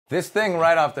This thing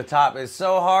right off the top is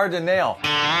so hard to nail.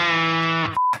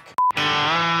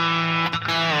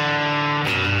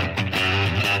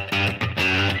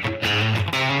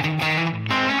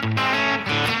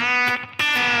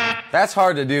 That's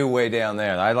hard to do way down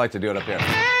there. I'd like to do it up here.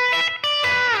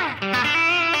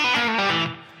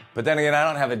 But then again, I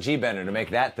don't have a G bender to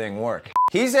make that thing work.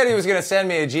 He said he was gonna send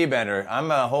me a G bender. I'm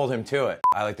gonna hold him to it.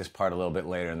 I like this part a little bit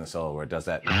later in the solo where it does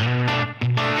that.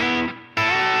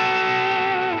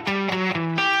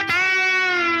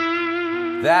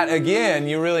 That again,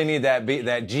 you really need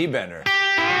that G bender.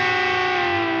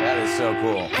 That is so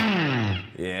cool.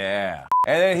 Yeah.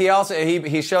 And then he also,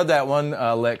 he showed that one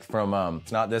lick from,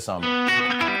 it's not this song.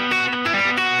 Yeah.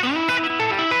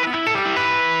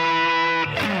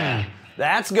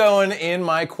 That's going in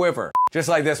my quiver, just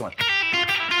like this one.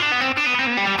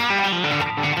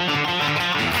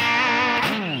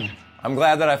 I'm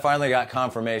glad that I finally got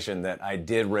confirmation that I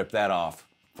did rip that off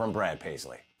from Brad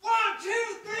Paisley. 1, 2,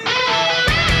 3.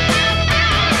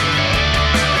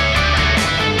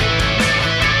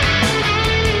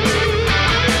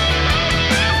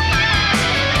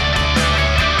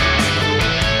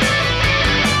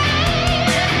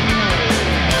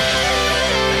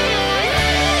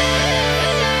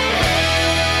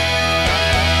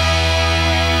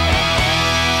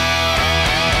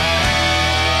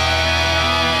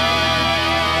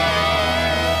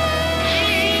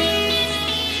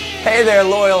 Hey there,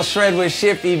 loyal Shred With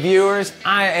Shifty viewers.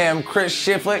 I am Chris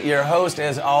Shiflett, your host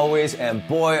as always, and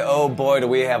boy, oh boy, do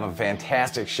we have a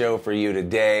fantastic show for you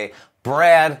today.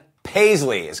 Brad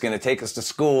Paisley is going to take us to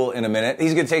school in a minute.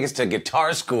 He's going to take us to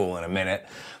guitar school in a minute.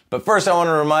 But first, I want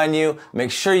to remind you,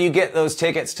 make sure you get those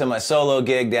tickets to my solo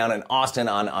gig down in Austin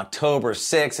on October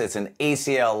 6th. It's an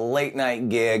ACL late night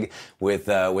gig with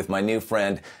my new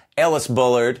friend, Ellis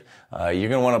Bullard. You're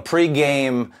going to want to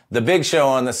pre-game the big show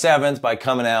on the 7th by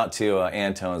coming out to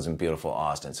Antone's in beautiful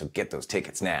Austin. So get those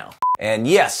tickets now. And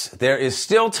yes, there is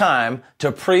still time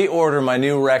to pre-order my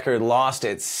new record, Lost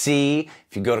at Sea,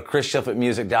 if you go to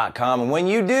chrisshiflettmusic.com. And when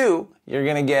you do, you're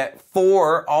going to get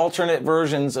 4 alternate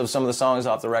versions of some of the songs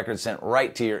off the record sent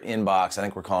right to your inbox. I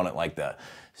think we're calling it like the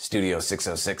Studio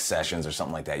 606 sessions or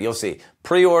something like that. You'll see.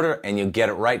 Pre-order and you'll get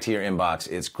it right to your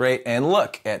inbox. It's great. And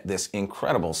look at this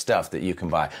incredible stuff that you can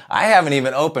buy. I haven't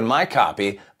even opened my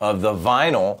copy of the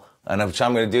vinyl, and which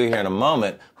I'm going to do here in a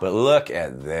moment, but look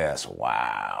at this.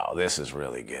 Wow, this is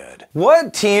really good.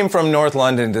 What team from North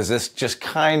London does this just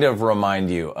kind of remind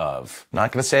you of? I'm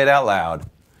not going to say it out loud,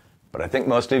 but I think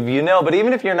most of you know. But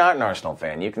even if you're not an Arsenal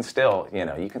fan, you can still,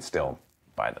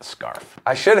 buy the scarf.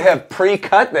 I should have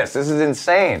pre-cut this. This is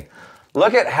insane.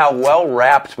 Look at how well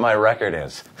wrapped my record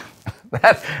is.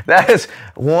 That is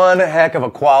one heck of a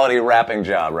quality wrapping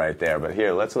job right there. But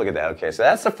here, let's look at that. Okay, so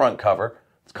that's the front cover.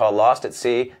 It's called Lost at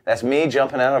Sea. That's me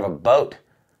jumping out of a boat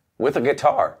with a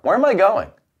guitar. Where am I going?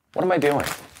 What am I doing?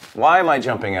 Why am I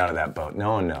jumping out of that boat?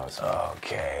 No one knows.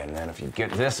 Okay, and then if you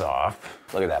get this off,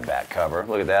 look at that back cover.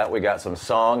 Look at that. We got some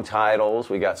song titles.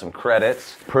 We got some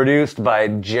credits. Produced by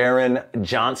Jaron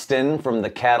Johnston from the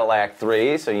Cadillac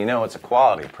 3, so you know it's a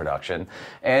quality production.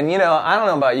 And I don't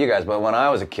know about you guys, but when I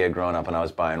was a kid growing up and I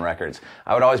was buying records,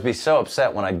 I would always be so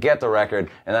upset when I'd get the record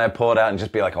and then I'd pull it out and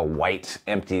just be like a white,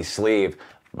 empty sleeve.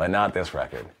 But not this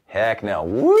record. Heck no.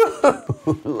 Woo!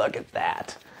 Look at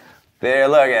that. There,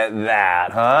 look at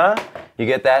that, huh? You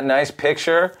get that nice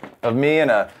picture of me in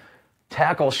a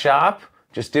tackle shop,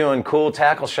 just doing cool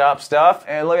tackle shop stuff.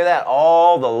 And look at that,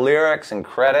 all the lyrics and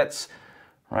credits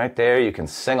right there. You can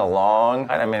sing along.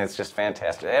 I mean, it's just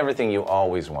fantastic. Everything you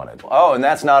always wanted. Oh, and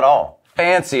that's not all.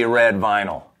 Fancy red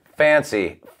vinyl.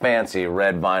 Fancy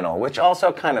red vinyl, which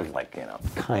also kind of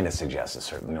suggests a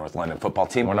certain North London football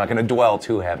team. We're not going to dwell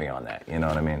too heavy on that, you know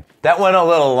what I mean? That went a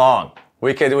little long.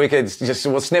 We'll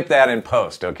snip that in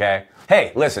post, okay?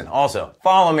 Hey, listen, also,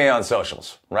 follow me on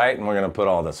socials, right? And we're going to put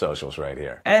all the socials right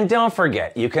here. And don't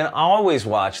forget, you can always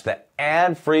watch the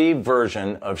ad-free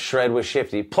version of Shred With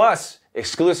Shifty, plus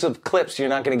exclusive clips you're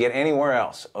not going to get anywhere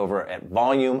else over at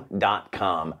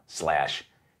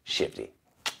volume.com/shifty.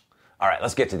 All right,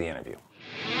 let's get to the interview.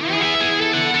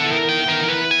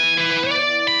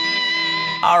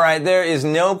 All right, there is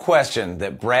no question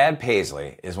that Brad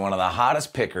Paisley is one of the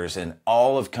hottest pickers in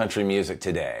all of country music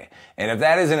today. And if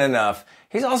that isn't enough,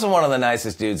 he's also one of the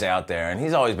nicest dudes out there, and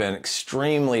he's always been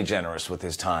extremely generous with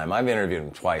his time. I've interviewed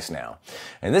him twice now.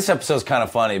 And this episode's kind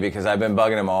of funny because I've been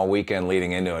bugging him all weekend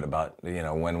leading into it about,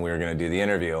 when we were going to do the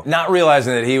interview. Not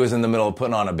realizing that he was in the middle of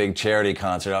putting on a big charity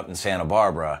concert up in Santa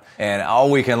Barbara. And all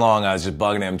weekend long, I was just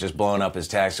bugging him, just blowing up his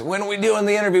text. When are we doing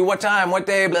the interview? What time? What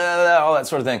day? Blah, blah, blah, all that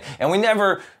sort of thing. And we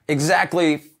never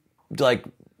exactly,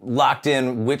 locked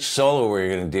in which solo we were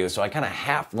going to do, so I kind of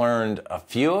half learned a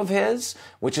few of his,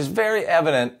 which is very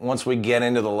evident once we get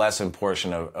into the lesson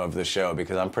portion of the show,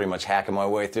 because I'm pretty much hacking my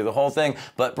way through the whole thing.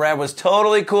 But Brad was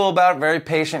totally cool about it, very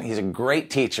patient. He's a great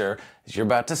teacher. As you're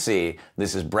about to see,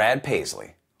 this is Brad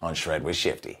Paisley on Shred With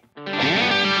Shifty.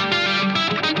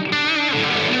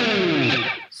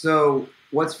 So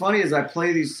what's funny is I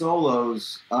play these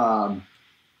solos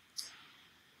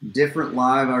different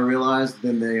live, I realized,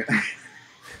 than they are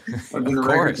than the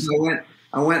record. So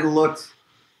I went and looked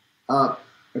up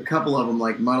a couple of them,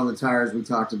 like Mud on the Tires we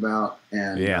talked about,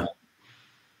 and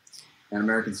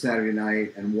American Saturday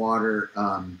Night and Water.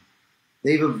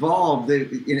 They've evolved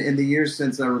in the years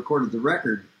since I recorded the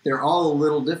record. They're all a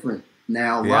little different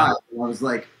now live. And I was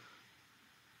like,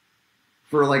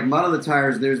 for like Mud on the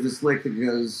Tires, there's this lick that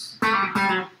goes.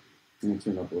 Let me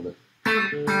turn it up a little bit.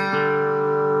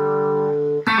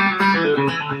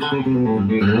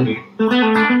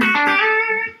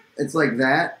 It's like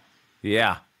that.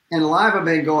 Yeah. And live I've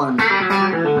been going.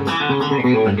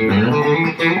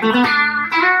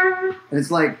 And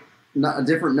it's like not a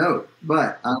different note,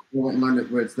 but I went and learned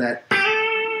it where it's that.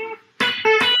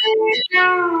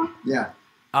 Yeah.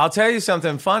 I'll tell you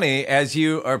something funny, as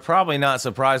you are probably not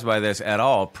surprised by this at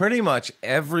all. Pretty much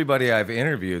everybody I've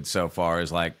interviewed so far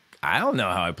is like, I don't know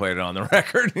how I played it on the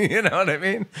record. You know what I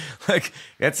mean? Like,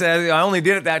 I only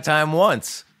did it that time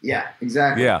once. Yeah,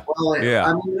 exactly. Yeah. Well,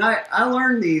 I mean, I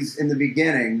learned these in the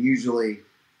beginning, usually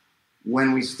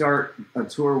when we start a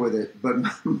tour with it, but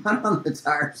Mud on the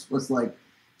Tires was like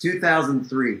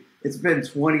 2003. It's been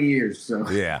 20 years, so.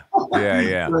 Yeah. So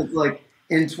it's like,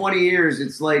 in 20 years,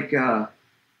 it's like,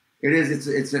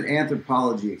 it's an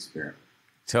anthropology experiment.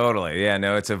 Totally. Yeah,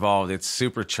 no, it's evolved. It's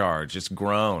supercharged. It's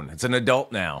grown. It's an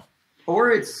adult now.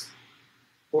 Or it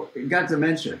got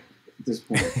dementia at this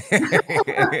point.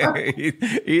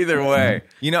 Either way.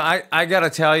 You know, I got to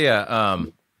tell you,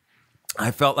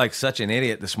 I felt like such an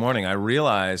idiot this morning. I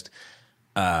realized,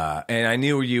 and I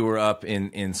knew you were up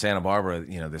in Santa Barbara,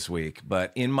 this week,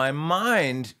 but in my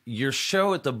mind, your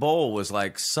show at the Bowl was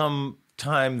like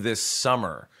sometime this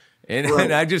summer. And,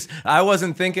 right. And I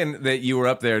wasn't thinking that you were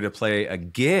up there to play a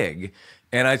gig.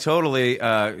 And I totally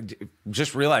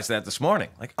just realized that this morning.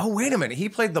 Like, oh, wait a minute. He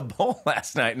played the Bowl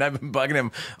last night. And I've been bugging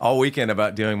him all weekend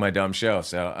about doing my dumb show.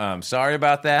 So sorry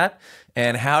about that.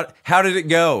 And how did it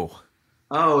go?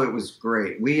 Oh, it was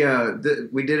great. We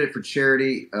did it for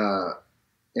charity.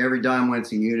 Every dime went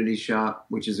to Unity Shop,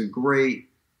 which is a great,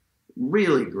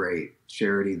 really great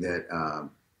charity that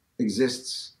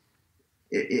exists.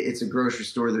 It's a grocery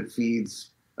store that feeds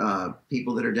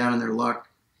people that are down in their luck.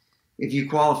 If you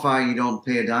qualify, you don't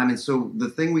pay a dime. And so the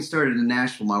thing we started in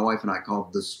Nashville, my wife and I,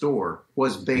 called The Store,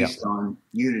 was based on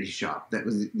Unity Shop. That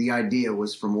was the idea,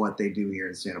 was from what they do here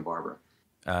in Santa Barbara.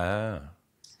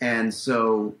 And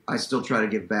so I still try to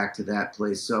give back to that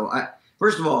place. So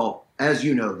first of all, as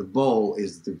you know, the Bowl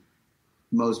is the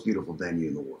most beautiful venue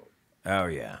in the world. Oh,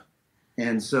 yeah.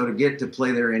 And so to get to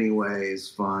play there anyway is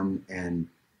fun. And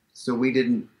so we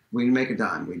didn't make a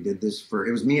dime. We did this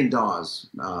it was me and Dawes,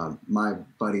 my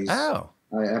buddies. Oh.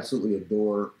 I absolutely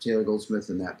adore Taylor Goldsmith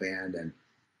and that band. And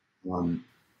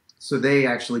so they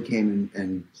actually came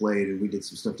and played, and we did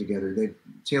some stuff together.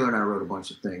 Taylor and I wrote a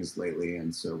bunch of things lately,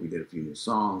 and so we did a few new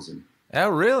songs. And oh,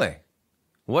 really?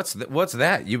 What's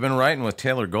that? You've been writing with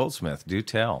Taylor Goldsmith. Do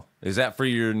tell. Is that for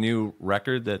your new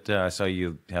record that I saw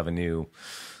you have a new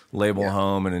label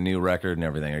home and a new record and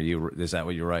everything? Is that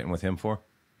what you're writing with him for?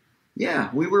 Yeah,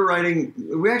 we were writing.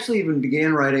 We actually even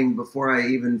began writing before I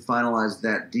even finalized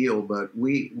that deal. But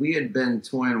we had been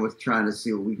toying with trying to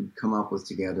see what we could come up with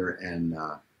together, and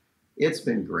it's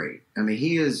been great. I mean,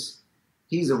 he's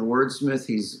a wordsmith.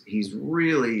 He's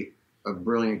really a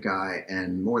brilliant guy,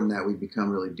 and more than that, we've become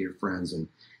really dear friends. And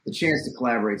the chance to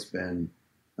collaborate's been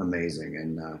amazing.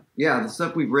 And the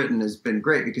stuff we've written has been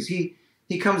great because he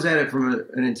comes at it from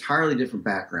an entirely different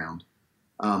background.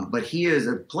 But he is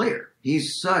a player.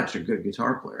 He's such a good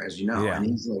guitar player, as you know. Yeah. And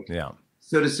he's like,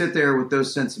 so to sit there with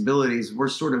those sensibilities, we're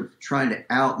sort of trying to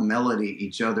out-melody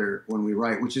each other when we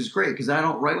write, which is great because I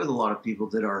don't write with a lot of people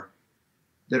that are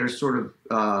sort of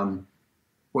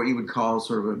what you would call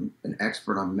sort of an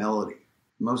expert on melody.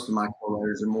 Most of my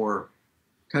co-writers are more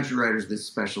country writers that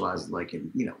specialize like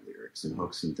in lyrics and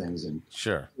hooks and things. And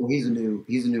sure, well, he's a new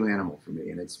animal for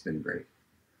me, and it's been great.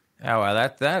 Oh, wow,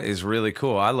 that is really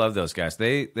cool. I love those guys.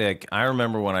 I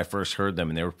remember when I first heard them,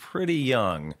 and they were pretty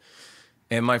young.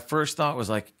 And my first thought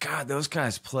was like, God, those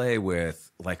guys play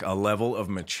with like a level of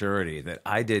maturity that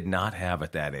I did not have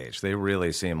at that age. They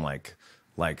really seem like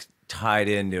tied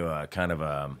into a kind of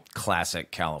a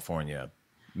classic California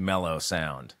mellow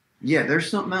sound. Yeah, there's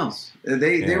something else.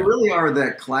 They really are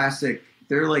that classic.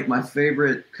 They're like my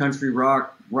favorite country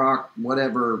rock,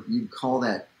 whatever you call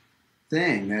that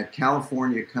thing, that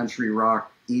California country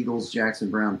rock, Eagles,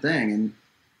 Jackson Browne thing. And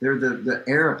they're the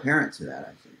heir apparent to that,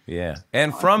 I think. Yeah.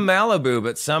 And from Malibu,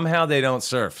 but somehow they don't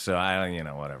surf. So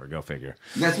whatever, go figure.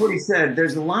 That's what he said.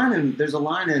 There's a line in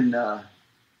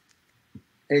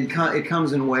It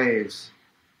Comes in Waves,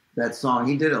 that song.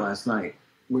 He did it last night,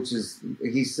 which is,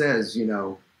 he says,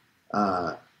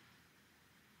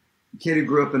 kid who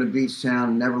grew up in a beach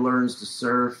town never learns to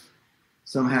surf.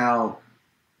 Somehow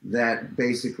that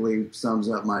basically sums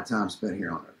up my time spent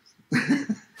here on Earth.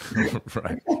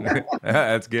 Right.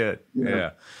 That's good.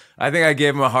 Yeah. I think I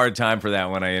gave him a hard time for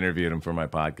that when I interviewed him for my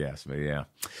podcast, but yeah.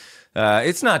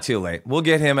 It's not too late. We'll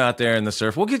get him out there in the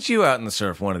surf. We'll get you out in the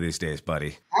surf one of these days,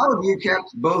 buddy. How have you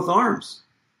kept both arms?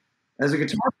 As a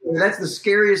guitar player, that's the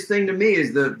scariest thing to me,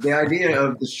 is the idea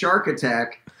of the shark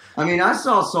attack. I mean, I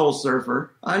saw Soul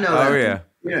Surfer. I know that. Oh, yeah.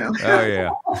 Oh,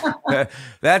 yeah.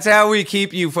 That's how we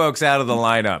keep you folks out of the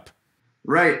lineup.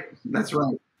 Right. That's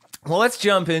right. Well, let's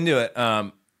jump into it.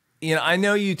 I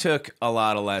know you took a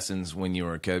lot of lessons when you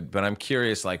were a kid, but I'm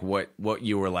curious, like, what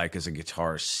you were like as a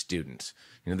guitar student.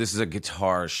 This is a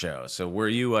guitar show. So were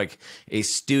you like a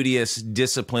studious,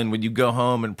 disciplined, would you go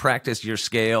home and practice your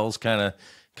scales kind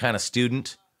of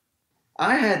student?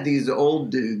 I had these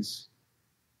old dudes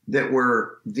that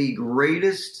were the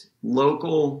greatest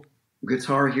local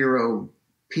Guitar Hero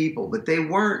people, but they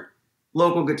weren't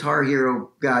local Guitar Hero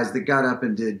guys that got up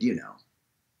and did,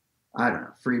 I don't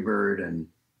know, Freebird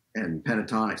and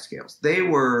pentatonic scales. They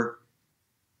were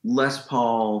Les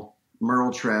Paul,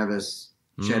 Merle Travis,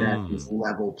 Chet Atkins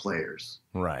level players.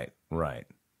 Right.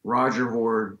 Roger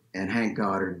Horde and Hank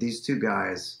Goddard, these two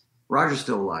guys. Roger's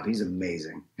still alive. He's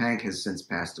amazing. Hank has since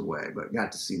passed away, but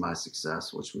got to see my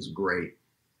success, which was great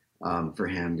for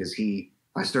him, because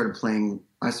I started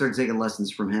taking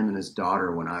lessons from him and his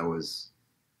daughter when I was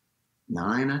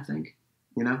 9, I think,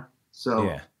 So,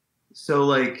 yeah. So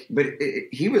like, but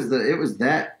it was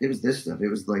this stuff. It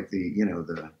was like the.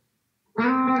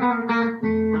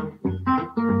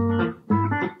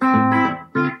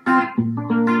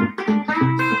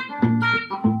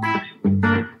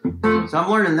 So I'm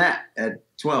learning that at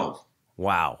 12.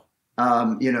 Wow.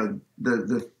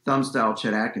 The thumb style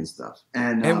Chet Atkins stuff.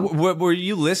 And were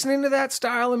you listening to that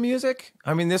style of music?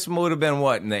 I mean, this would have been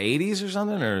what, in the 80s or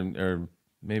something, or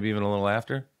maybe even a little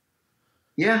after?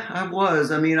 Yeah, I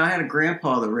was. I mean, I had a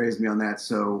grandpa that raised me on that.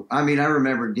 So, I mean, I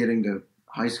remember getting to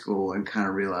high school and kind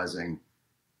of realizing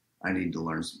I need to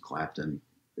learn some Clapton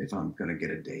if I'm going to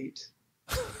get a date.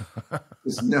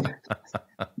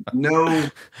 No.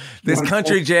 This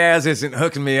country jazz isn't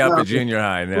hooking me up at junior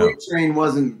high. No. The train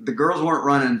wasn't. The girls weren't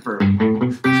running for.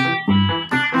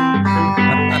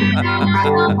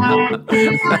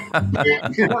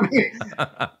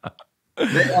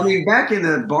 I mean, back in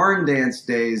the barn dance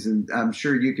days, and I'm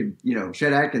sure you could.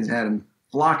 Chet Atkins had him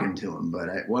flocking to him, but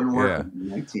it wasn't working in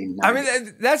 1990. I mean,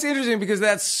 that's interesting because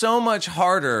that's so much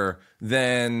harder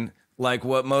than like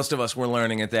what most of us were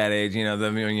learning at that age,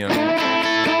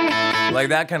 like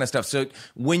that kind of stuff. So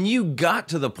when you got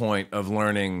to the point of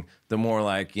learning the more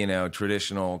like,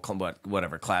 traditional,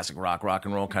 whatever, classic rock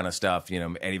and roll kind of stuff,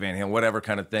 Eddie Van Halen, whatever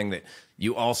kind of thing that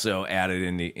you also added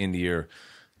into your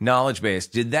knowledge base,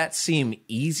 did that seem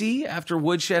easy after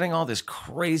woodshedding all this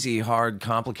crazy, hard,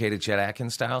 complicated Chet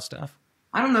Atkins-style stuff?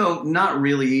 I don't know, not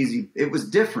really easy. It was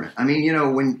different. I mean,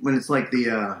 when it's like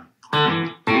the...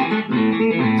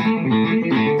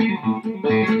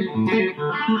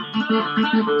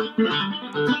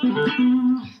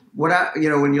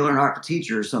 when you learn Hot for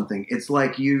Teacher or something, it's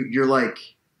like you're like,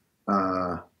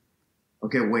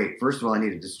 okay, wait, first of all, I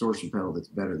need a distortion pedal that's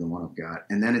better than what I've got.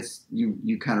 And then it's,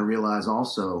 you kind of realize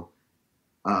also,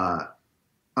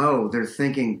 they're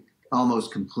thinking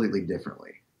almost completely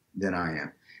differently than I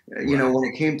am. Right. When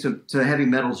it came to heavy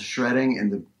metal shredding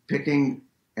and the picking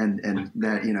and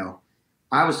that,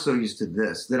 I was so used to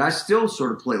this that I still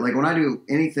sort of play, like when I do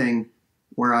anything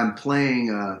where I'm playing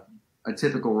a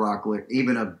typical rock lick,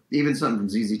 even something from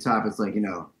ZZ Top, it's like,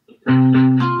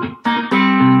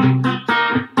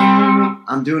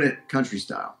 I'm doing it country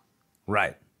style.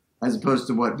 Right. As opposed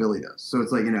to what Billy does. So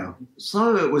it's like, some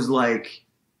of it was like,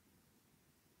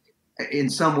 in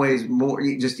some ways, more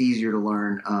just easier to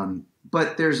learn.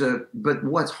 But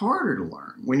what's harder to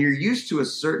learn when you're used to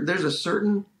there's a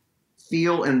certain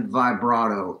feel and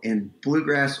vibrato in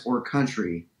bluegrass or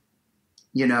country,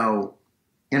 in a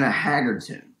Haggard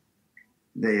tune.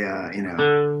 They,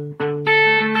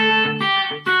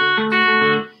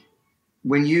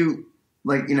 when you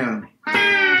like,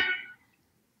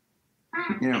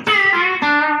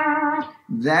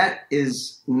 that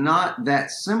is not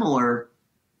that similar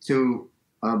to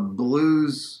a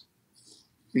blues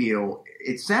feel.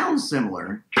 It sounds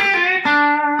similar,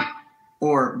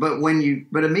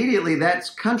 but immediately that's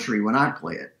country when I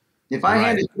play it. If I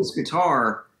handed this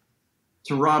guitar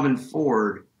to Robin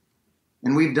Ford,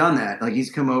 and we've done that, like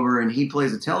he's come over and he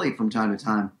plays a telly from time to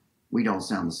time, we don't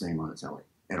sound the same on a telly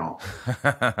at all.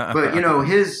 But you know,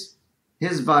 his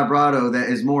vibrato, that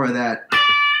is more of that.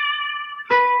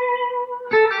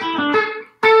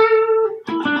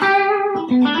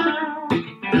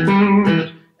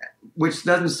 Which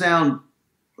doesn't sound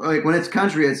like, when it's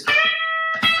country, it's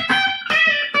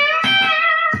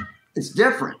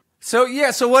different. So yeah,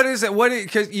 so what is it?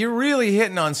 Because you're really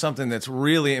hitting on something that's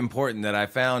really important that I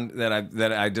found that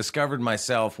I discovered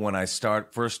myself when I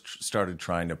first started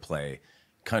trying to play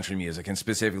country music, and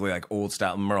specifically like old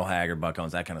style Merle Haggard, Buck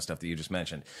Owens, that kind of stuff that you just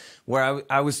mentioned. Where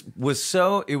it was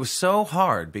so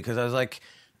hard because I was like,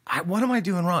 what am I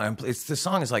doing wrong? The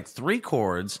song is like 3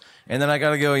 chords, and then I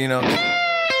got to go,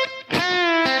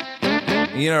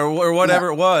 or whatever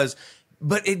it was.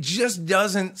 But it just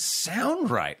doesn't sound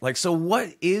right. Like, so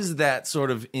what is that sort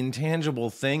of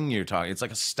intangible thing you're talking? It's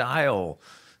like a style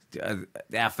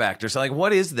affect or something. Like,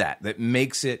 what is that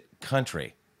makes it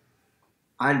country?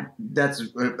 I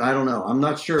don't know. I'm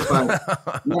not sure if I'm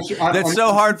not sure. That's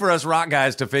so hard for us rock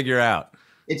guys to figure out.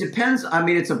 It depends. I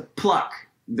mean, it's a pluck.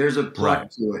 There's a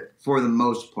pluck to it for the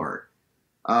most part.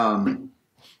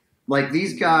 Like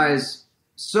these guys,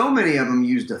 so many of them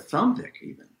used a thumb pick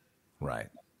even. Right.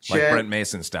 Chet, like Brent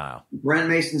Mason style. Brent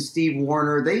Mason, Steve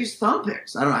Warner, they use thumb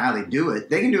picks. I don't know how they do it.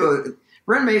 They can do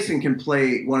Brent Mason can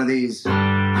play one of these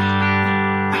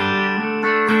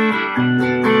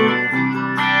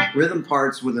rhythm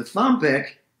parts with a thumb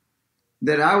pick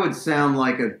that I would sound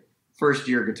like a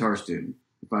first-year guitar student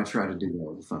if I tried to do that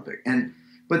with a thumb pick.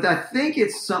 But I think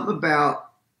it's something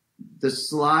about the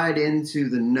slide into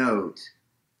the note,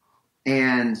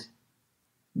 and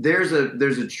there's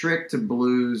a trick to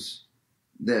blues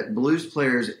that blues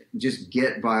players just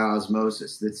get by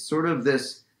osmosis. That's sort of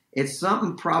this. It's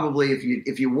something probably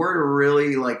if you were to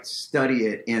really like study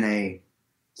it in a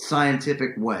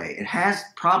scientific way, it has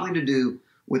probably to do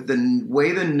with the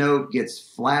way the note gets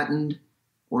flattened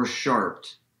or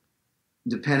sharped,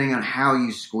 depending on how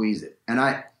you squeeze it.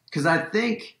 Because I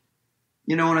think,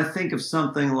 when I think of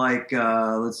something like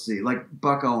like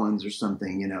Buck Owens or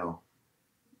something,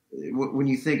 when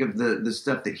you think of the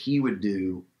stuff that he would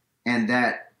do. And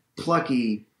that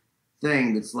plucky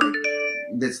thing that's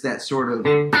that sort of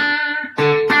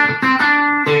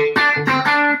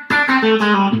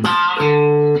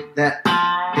that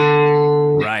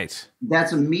right.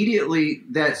 That's immediately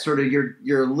that sort of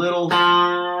your little,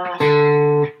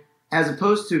 as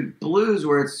opposed to blues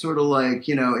where it's sort of like,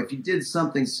 if you did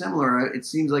something similar, it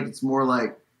seems like it's more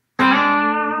like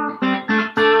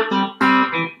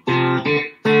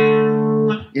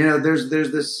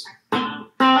there's this.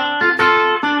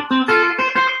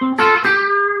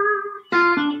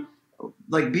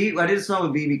 Like I did a song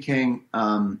with B.B. King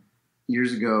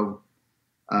years ago.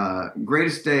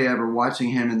 Greatest day ever, watching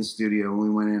him in the studio when we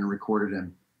went in and recorded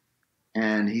him.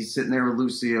 And he's sitting there with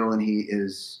Lucille, and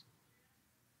there's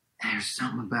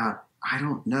something about, I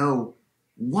don't know,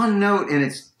 one note, and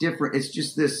it's different. It's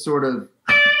just this sort of,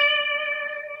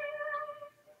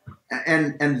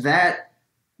 and that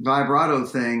vibrato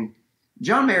thing.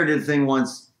 John Mayer did a thing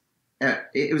once.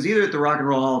 It was either at the Rock and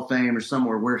Roll Hall of Fame or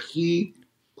somewhere where he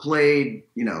played,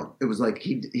 it was like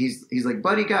he's like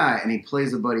Buddy Guy, and he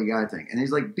plays the Buddy Guy thing, and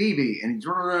he's like BB, and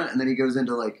then he goes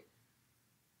into like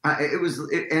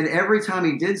and every time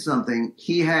he did something,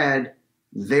 he had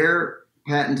their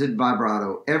patented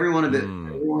vibrato. Every one of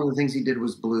the things he did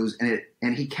was blues,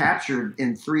 and he captured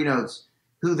in 3 notes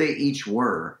who they each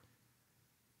were.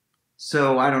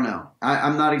 So I don't know.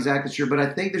 I'm not exactly sure, but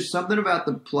I think there's something about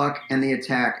the pluck and the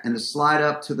attack and the slide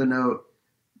up to the note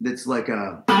that's like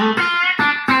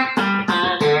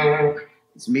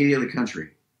it's immediately country,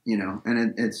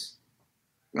 and it's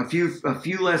a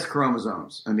few less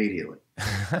chromosomes immediately.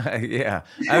 Yeah,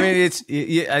 I mean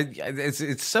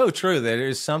it's so true that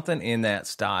there's something in that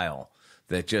style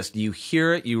that just you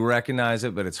hear it, you recognize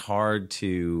it, but it's hard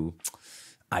to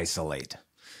isolate.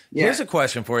 Yeah. Here's a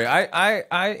question for you.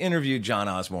 I interviewed John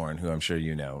Osborne, who I'm sure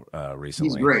you know recently.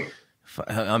 He's great.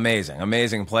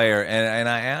 Amazing player. And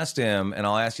I asked him, and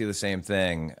I'll ask you the same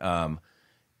thing.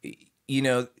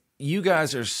 You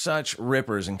guys are such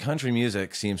rippers, and country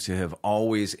music seems to have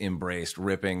always embraced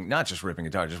ripping, not just ripping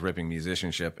guitar, just ripping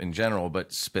musicianship in general,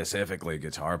 but specifically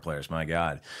guitar players. My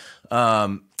God.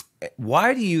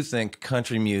 Why do you think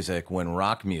country music, when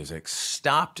rock music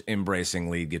stopped embracing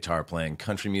lead guitar playing,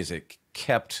 country music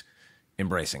kept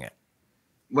embracing it?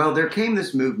 Well, there came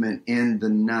this movement in the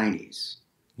 90s,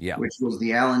 which was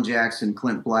the Alan Jackson,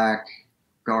 Clint Black,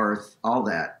 Garth, all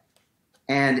that.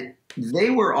 And they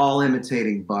were all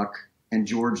imitating Buck and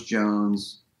George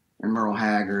Jones and Merle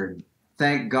Haggard.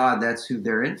 Thank God that's who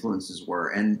their influences were.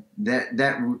 And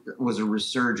that was a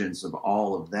resurgence of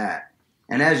all of that.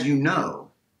 And as you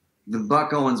know, the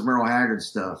Buck Owens, Merle Haggard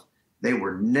stuff, they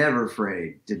were never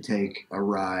afraid to take a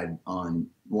ride on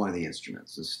one of the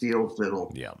instruments, a steel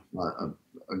fiddle,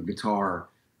 a guitar.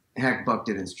 Heck, Buck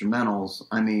did instrumentals.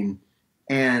 I mean,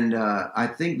 and I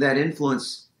think that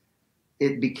influence,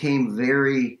 it became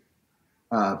very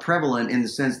prevalent in the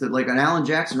sense that, like, an Alan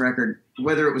Jackson record,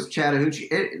 whether it was Chattahoochee,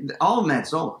 all of them had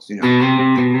solos, you know.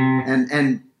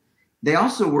 And they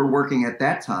also were working at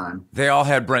that time. They all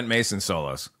had Brent Mason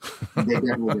solos. They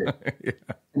definitely did. Yeah.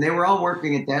 And they were all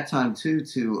working at that time too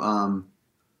to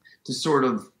sort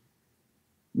of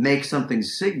make something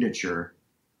signature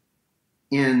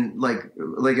in like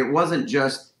it wasn't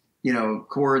just, you know,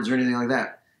 chords or anything like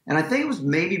that. And I think it was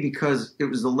maybe because it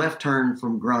was the left turn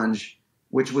from grunge,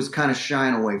 which was kind of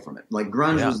shying away from it. Like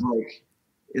grunge was like,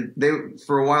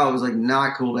 for a while it was like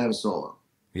not cool to have a solo.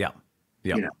 Yeah.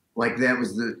 You know, like that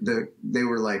was they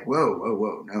were like,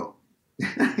 whoa, no.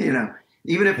 You know,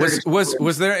 even if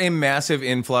was there a massive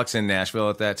influx in Nashville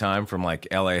at that time from like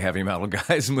LA heavy metal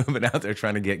guys moving out there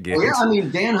trying to get gigs? Well, yeah, I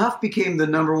mean, Dan Huff became the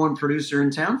 #1 producer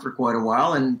in town for quite a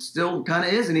while and still kind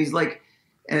of is. And he's like,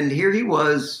 and here he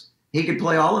was, he could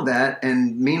play all of that.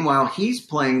 And meanwhile, he's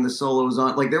playing the solos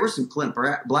on, like there were some Clint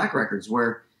Black records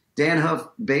where Dan Huff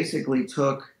basically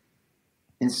took,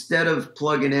 instead of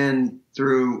plugging in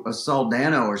through a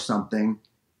Soldano or something,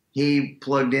 he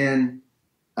plugged in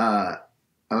an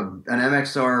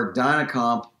MXR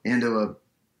Dynacomp into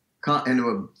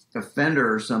a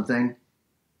Fender or something,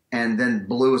 and then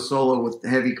blew a solo with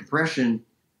heavy compression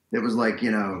that was like,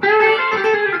 you know,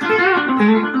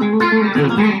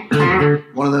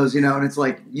 one of those, you know, and it's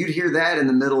like you'd hear that in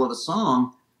the middle of a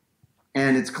song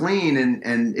and it's clean,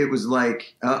 and it was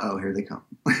like, uh-oh, here they come.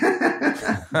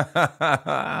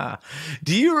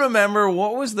 Do you remember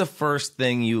what was the first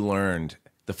thing you learned,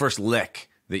 the first lick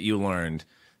that you learned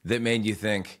that made you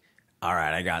think, all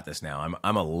right, I got this now.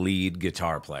 I'm a lead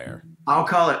guitar player? I'll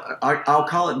call it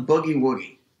Boogie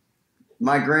Woogie.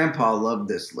 My grandpa loved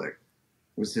this lick.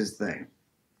 It was his thing.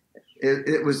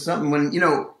 It was something when, you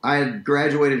know, I had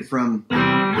graduated from,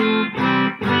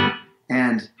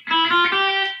 and,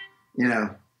 you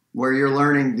know, where you're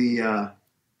learning the...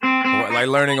 like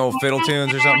learning old fiddle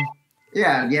tunes or something?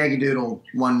 Yeah, Yankee Doodle,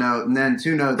 one note, and then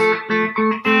two notes.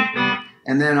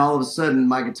 And then all of a sudden,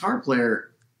 my guitar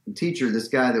player teacher, this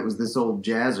guy that was this old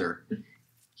jazzer,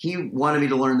 he wanted me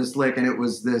to learn this lick, and it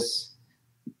was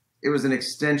an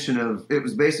extension of, it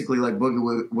was basically like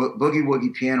boogie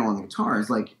woogie piano on the guitar. It's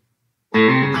like, and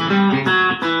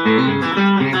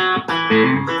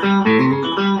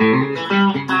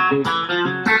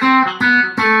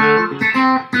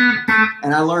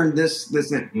I learned this. So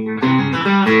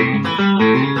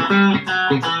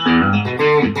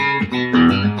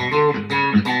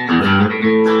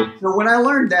when I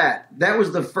learned that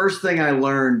was the first thing I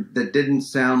learned that didn't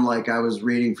sound like I was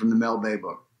reading from the Mel Bay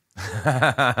book.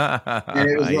 And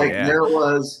it was like, there it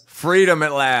was. Freedom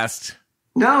at last.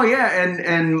 No, yeah,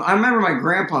 and I remember my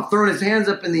grandpa throwing his hands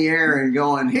up in the air and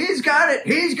going, he's got it,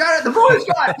 the boy's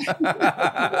got it.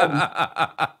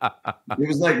 It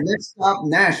was like, next stop,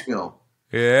 Nashville.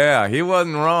 Yeah, he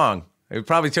wasn't wrong. It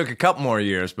probably took a couple more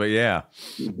years, but yeah.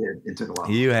 It did. It took a lot.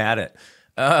 You had it.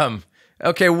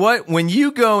 Okay, when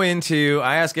you go into,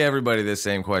 I ask everybody this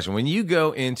same question. When you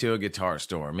go into a guitar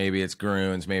store, maybe it's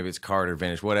Gruhn's, maybe it's Carter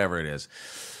Vintage, whatever it is,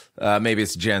 maybe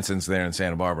it's Jensen's there in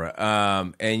Santa Barbara,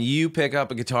 and you pick up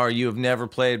a guitar you have never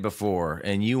played before,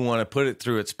 and you want to put it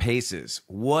through its paces,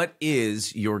 what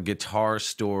is your guitar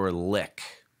store lick?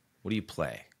 What do you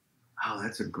play? Oh,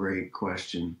 that's a great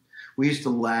question. We used to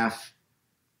laugh,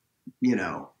 you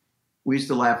know, when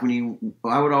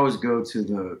I would always go to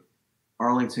the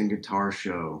Arlington Guitar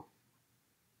Show,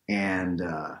 and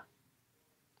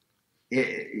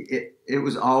it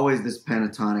was always this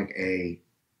pentatonic A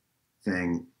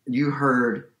thing. You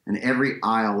heard in every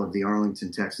aisle of the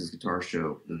Arlington, Texas Guitar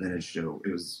Show, the vintage show,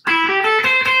 it was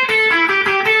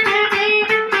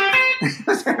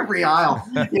every aisle.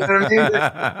 You know what I mean?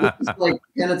 It was like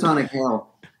pentatonic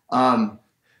hell.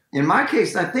 In my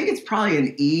case, I think it's probably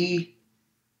an E,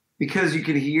 because you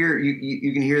can hear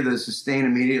you can hear the sustain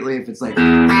immediately if it's like.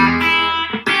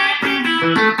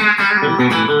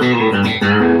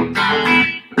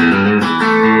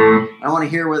 I want to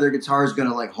hear whether guitar is going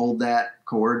to like hold that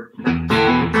chord.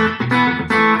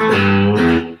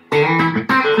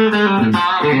 I'll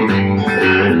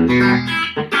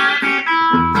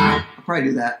probably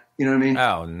do that. You know what I mean?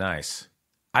 Oh, nice.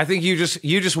 I think you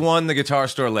just won the Guitar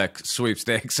Store Lick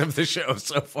sweepstakes of the show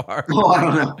so far. Oh, I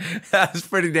don't know. That's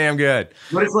pretty damn good.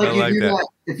 But it's like, that.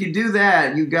 If you do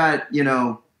that, you got,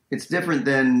 it's different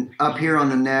than up here on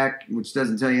the neck, which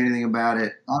doesn't tell you anything about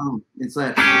it. It's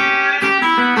that.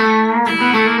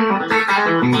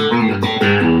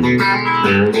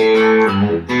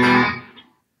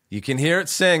 You can hear it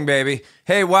sing, baby.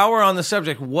 Hey, while we're on the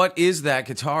subject, what is that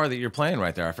guitar that you're playing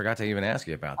right there? I forgot to even ask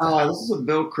you about that. This is a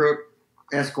Bill Crook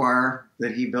Esquire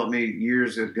that he built me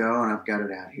years ago, and I've got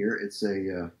it out here. It's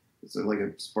like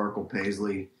a Sparkle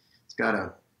Paisley. It's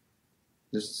got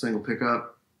just a single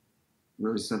pickup,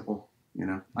 really simple.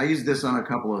 I used this on a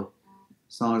couple of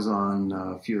songs on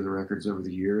a few of the records over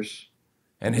the years.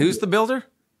 And who's the builder?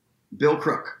 Bill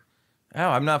Crook. Oh,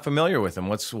 I'm not familiar with him.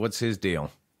 What's his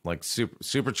deal? Like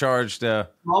supercharged?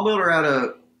 Small builder out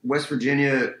of West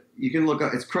Virginia. You can look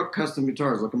up. It's Crook Custom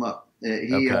Guitars. Look him up.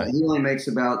 He only makes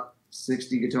about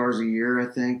 60 guitars a year, I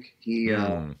think. He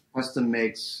custom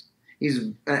makes. He's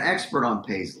an expert on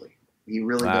Paisley. He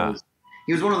really does.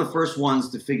 He was one of the first ones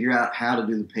to figure out how to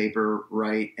do the paper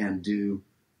right and do,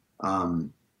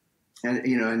 and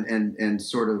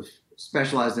sort of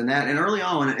specialized in that. And early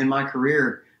on in my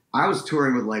career, I was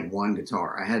touring with like one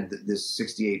guitar. I had this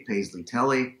 68 Paisley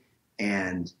Telly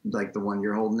and like the one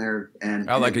you're holding there. And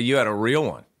you had a real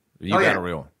one. You got a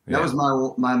real one. Yeah. That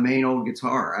was my main old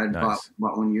guitar. I bought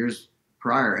one years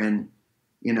prior. And,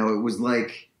 it was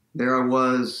like there I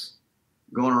was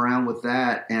going around with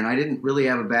that. And I didn't really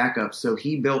have a backup. So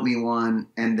he built me one.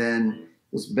 And then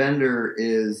this bender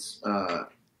is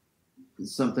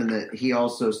something that he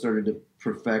also started to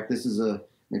perfect. This is a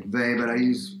McVeigh, but I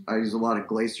use a lot of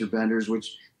Glacier benders,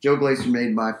 which Joe Glacier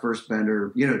made my first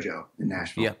bender. Joe in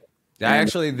Nashville. Yeah,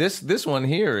 actually, this one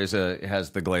here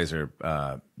has the Glacier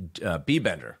B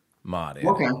bender mod in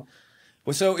okay. it.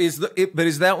 Well, so is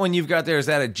that one you've got there? Is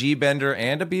that a G bender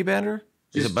and a B bender?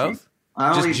 Is it both?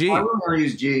 I only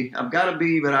use G. I've got a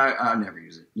B, but I never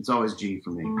use it. It's always G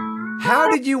for me.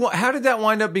 How did that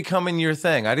wind up becoming your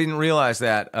thing? I didn't realize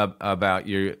that about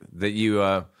you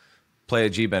play a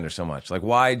G bender so much. Like,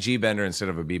 why G bender instead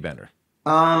of a B bender?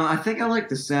 I think I like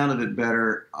the sound of it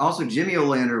better. Also, Jimmy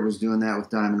Olander was doing that with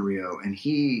Diamond Rio, and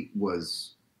he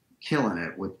was killing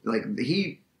it with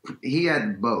he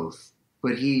had both,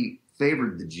 but he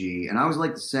favored the G, and I always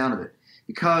liked the sound of it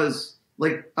because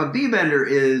like a B bender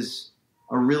is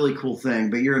a really cool thing,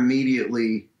 but you're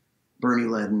immediately Bernie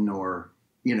Leadon or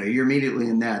you're immediately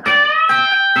in that.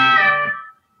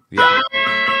 Yeah.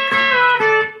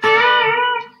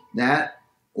 That,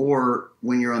 or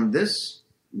when you're on this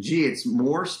G, it's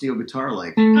more steel guitar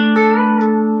like. You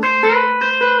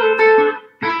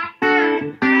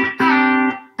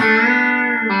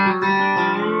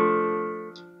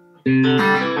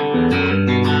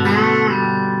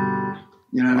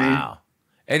know what I mean? Wow.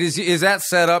 And is that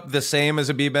set up the same as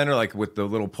a B bender, like with the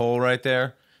little pole right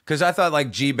there? Because I thought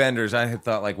like G benders, I had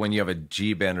thought like when you have a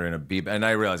G bender and a B, and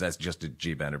I realize that's just a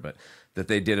G bender, but that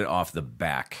they did it off the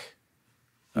back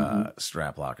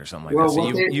strap lock or something like that.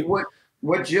 So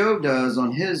what Joe does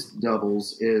on his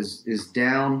doubles is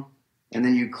down, and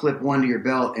then you clip one to your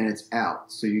belt and it's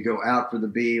out. So you go out for the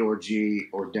B or G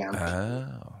or down.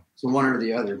 Oh. So one or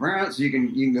the other. So you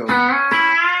can go.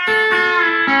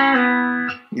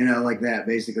 Like that,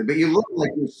 basically. But you look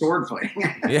like you're sword fighting.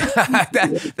 Yeah,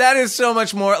 that is so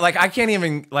much more. Like, I can't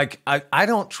even, like, I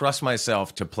don't trust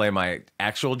myself to play my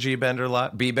actual B bender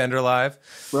live.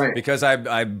 Right. Because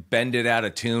I bend it out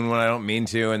of tune when I don't mean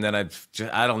to, and then I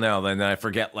don't know, then I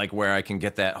forget, like, where I can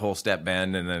get that whole step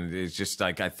bend, and then it's just,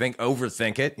 like,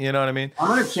 overthink it, you know what I mean? I'm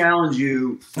going to challenge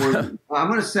you what I'm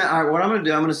going to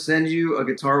do, I'm going to send you a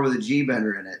guitar with a G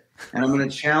bender in it, and I'm going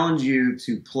to challenge you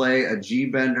to play a G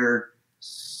bender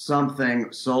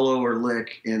something solo or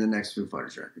lick in the next Foo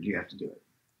Fighters record. You have to do it.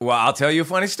 Well, I'll tell you a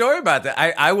funny story about that.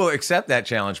 I will accept that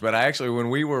challenge, but I actually, when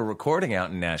we were recording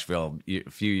out in Nashville a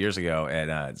few years ago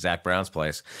at Zach Brown's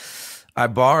place, I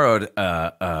borrowed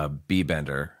a B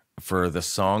bender for the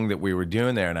song that we were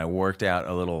doing there, and I worked out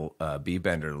a little B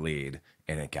bender lead,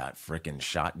 and it got freaking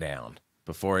shot down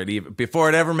before it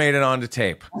ever made it onto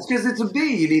tape. That's because it's a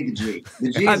B. You need the G. The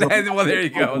G. Well, there you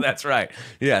go. That's right.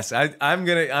 Yes, I'm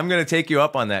gonna take you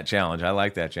up on that challenge. I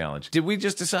like that challenge. Did we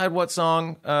just decide what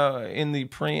song in the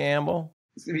preamble?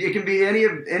 It can be any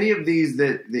of these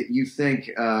that you think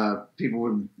people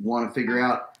would want to figure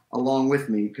out along with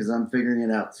me, because I'm figuring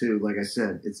it out too. Like I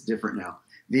said, it's different now.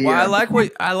 Well,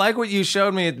 I like what you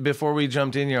showed me before we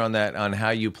jumped in here on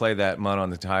how you play that Mud on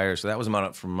the Tires. So that was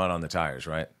from Mud on the Tires,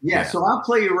 right? Yeah. So I'll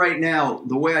play you right now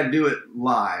the way I do it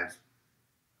live,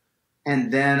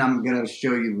 and then I'm gonna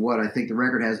show you what I think the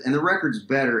record has. And the record's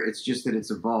better. It's just that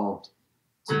it's evolved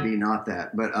to be not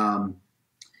that. But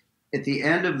at the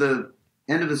end of the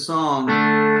song,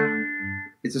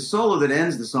 it's a solo that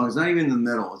ends the song. It's not even in the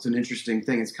middle. It's an interesting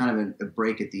thing. It's kind of a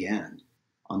break at the end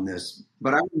on this.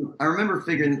 But I remember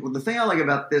figuring, well, the thing I like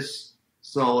about this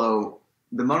solo,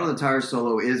 the Mud on the Tires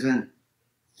solo, isn't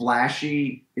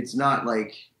flashy. It's not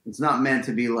meant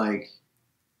to be like,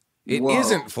 it whoa.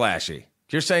 Isn't flashy.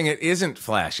 You're saying it isn't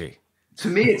flashy. To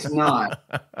me, it's not.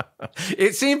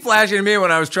 It seemed flashy to me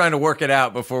when I was trying to work it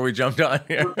out before we jumped on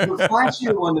here. The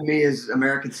flashier one to me is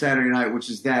American Saturday Night, which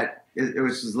is that, it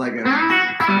was just like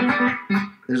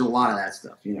there's a lot of that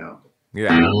stuff, you know.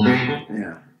 Yeah.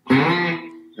 Yeah.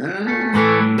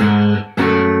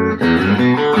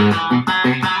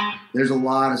 There's a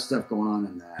lot of stuff going on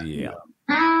in that. Yeah.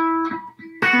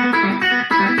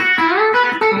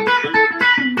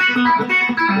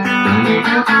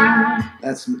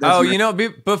 That's you know,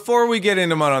 before we get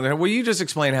into Mud on the, will you just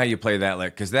explain how you play that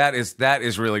lick? Because that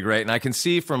is really great, and I can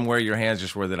see from where your hands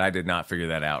just were that I did not figure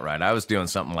that out right. I was doing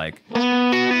something like. That's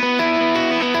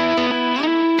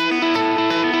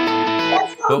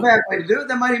not a bad way to do it.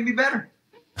 That might even be better.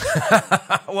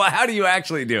 Well, how do you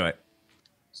actually do it?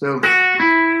 So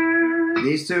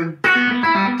these two.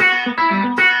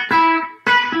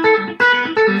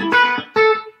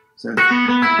 So.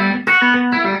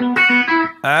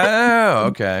 Oh,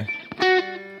 okay.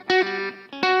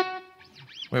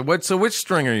 Wait, so which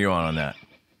string are you on that?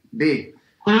 B.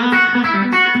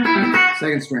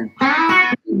 Second string.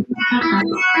 And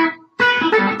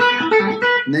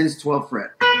then it's 12th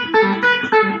fret.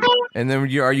 And then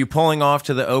are you pulling off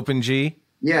to the open G?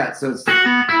 Yeah, and it's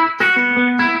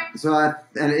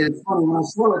funny when I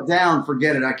slow it down,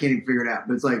 forget it, I can't even figure it out.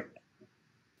 But it's like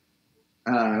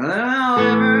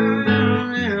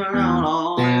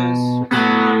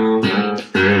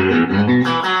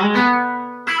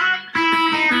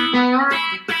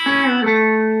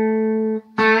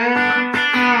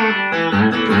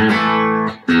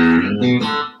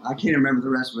I can't remember the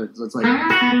rest of it. So it's like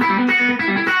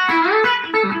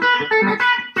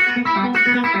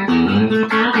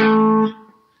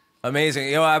amazing.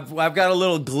 You know, I've got a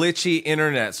little glitchy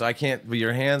internet, so I can't.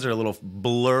 Your hands are a little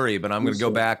blurry, but I'm going to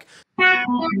go back.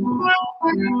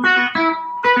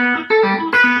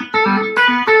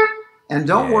 And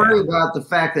don't worry about the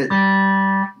fact that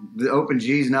the open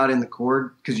G is not in the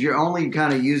chord, because you're only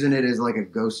kind of using it as like a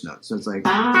ghost note. So it's like,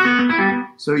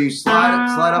 so you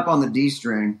slide up on the D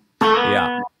string.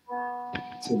 Yeah.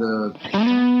 To the.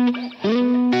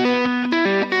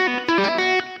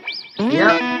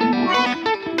 Yep.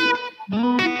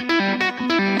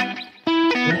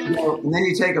 And then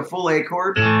you take a full A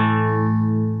chord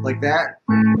like that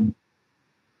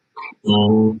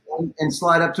and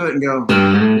slide up to it and go.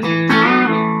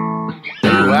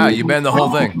 Wow, you bend the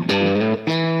whole thing.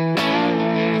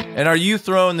 And are you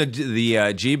throwing the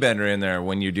G bender in there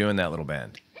when you're doing that little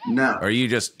bend? No. Or are you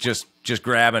just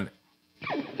grabbing?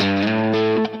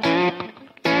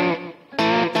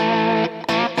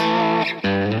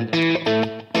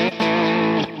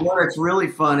 Where it's really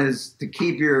fun is to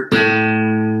keep your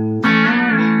and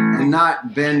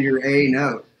not bend your A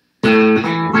note.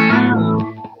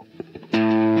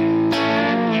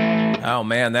 Oh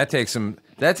man, that takes some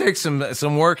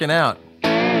working out.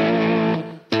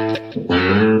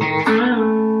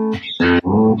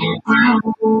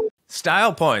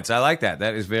 Style points. I like that.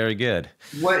 That is very good.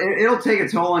 Well, it'll take a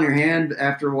toll on your hand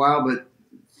after a while, but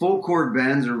full chord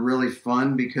bends are really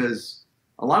fun because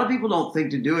a lot of people don't think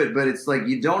to do it, but it's like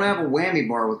you don't have a whammy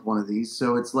bar with one of these,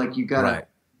 so it's like you gotta,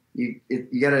 you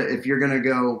gotta, if you're gonna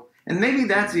go, and maybe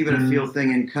that's even a feel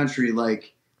thing in country,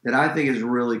 like that I think is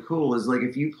really cool is like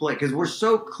if you play, because we're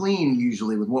so clean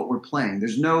usually with what we're playing.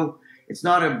 There's no, it's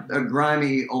not a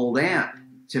grimy old amp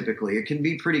typically. It can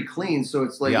be pretty clean, so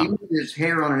it's like even if there's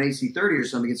hair on an AC30 or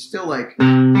something, it's still like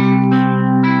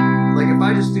if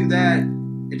I just do that,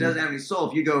 it doesn't have any soul.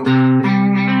 If you go.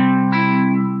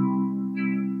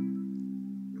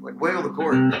 Wiggle the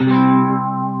chord.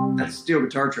 That's a steel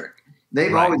guitar trick.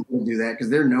 They've always been to do that because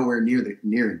they're nowhere near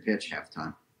in pitch half the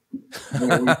time.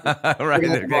 Right,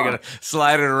 they're gonna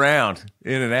slide it around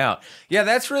in and out. Yeah,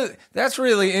 that's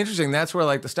really interesting. That's where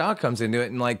like the style comes into it,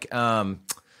 and like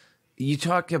You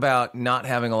talk about not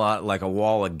having a lot, like a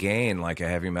wall of gain, like a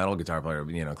heavy metal guitar player,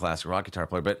 you know, classic rock guitar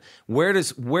player. But where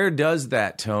does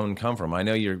that tone come from? I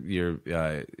know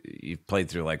you've played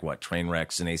through like what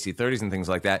Trainwrecks and AC30s and things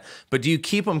like that. But do you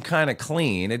keep them kind of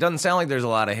clean? It doesn't sound like there's a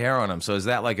lot of hair on them. So is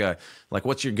that like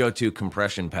what's your go-to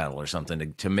compression pedal or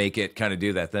something to make it kind of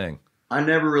do that thing? I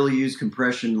never really use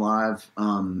compression live.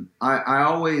 I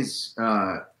always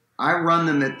I run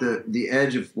them at the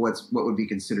edge of what would be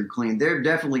considered clean. They're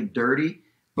definitely dirty,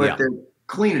 but they're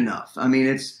clean enough. I mean,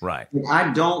 it's right.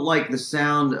 I don't like the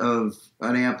sound of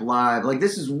an amp live. Like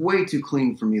this is way too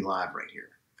clean for me live right here.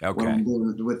 Okay. When I'm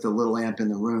doing with the little amp in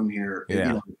the room here. Yeah.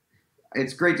 You know,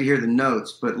 it's great to hear the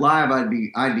notes, but live I'd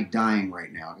be dying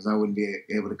right now because I wouldn't be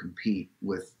able to compete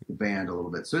with the band a little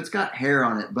bit. So it's got hair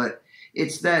on it, but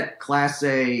it's that Class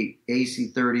A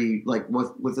AC30, like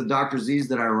with the Dr. Z's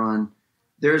that I run.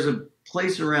 There's a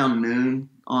place around noon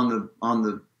on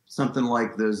the something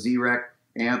like the Z-Rec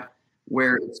amp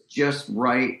where it's just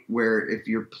right. Where if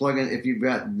you've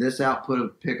got this output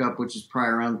of pickup, which is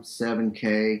probably around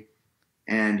 7K,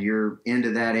 and you're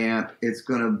into that amp, it's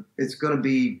gonna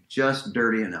be just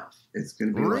dirty enough. It's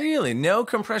gonna be really no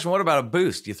compression. What about a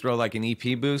boost? You throw like an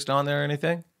EP boost on there or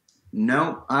anything?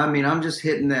 No, I mean I'm just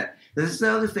hitting that. This is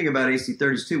the other thing about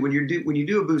AC30s too. When you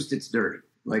do a boost, it's dirty.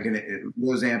 Like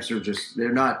those amps are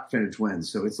they're not Fender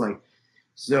Twins. So it's like,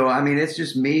 I mean, it's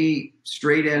just me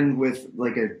straight in with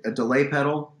like a delay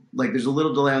pedal. Like there's a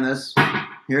little delay on this.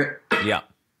 Hear it? Yeah.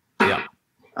 Yeah.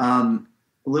 A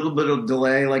little bit of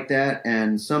delay like that.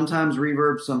 And sometimes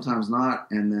reverb, sometimes not.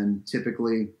 And then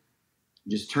typically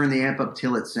just turn the amp up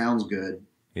till it sounds good.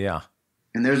 Yeah.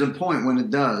 And there's a point when it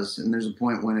does. And there's a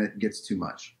point when it gets too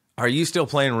much. Are you still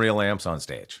playing real amps on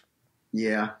stage?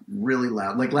 Yeah. Really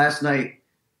loud. Like last night,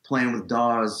 playing with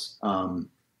Dawes,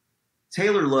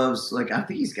 Taylor loves, like, I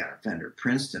think he's got a Fender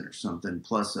Princeton or something,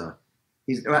 plus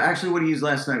actually what he used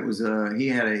last night was, he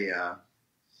had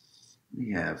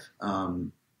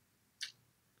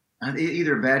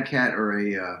either a Bad Cat or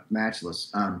a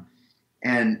Matchless.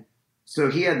 And so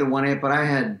he had the one amp, but I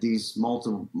had these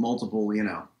multiple, you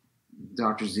know,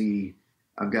 Dr. Z.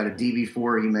 I've got a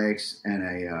DB4 he makes and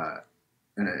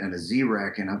a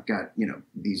Z-Rec, and I've got, you know,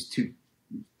 these two,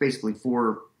 basically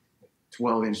 4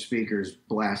 12-inch speakers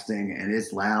blasting, and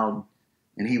it's loud.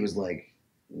 And he was like,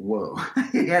 whoa.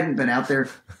 He hadn't been out there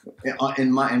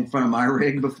in front of my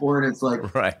rig before, and it's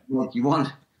like, right. Look, you want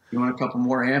a couple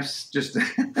more amps? Just to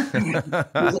He's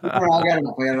like, no, I got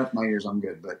enough in my ears, I'm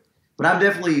good. But I'm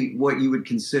definitely what you would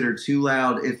consider too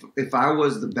loud. If I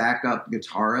was the backup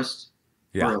guitarist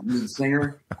for a lead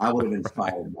singer, I would have been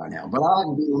fired by now. But I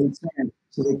like to be the lead singer,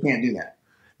 so they can't do that.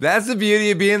 That's the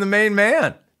beauty of being the main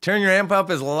man. Turn your amp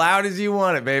up as loud as you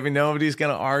want it, baby. Nobody's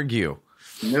going to argue.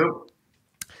 Nope.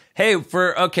 Hey,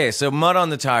 so Mud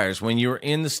on the Tires, when you were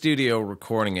in the studio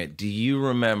recording it, do you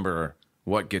remember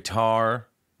what guitar,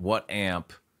 what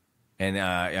amp, and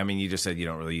I mean, you just said you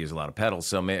don't really use a lot of pedals,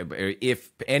 so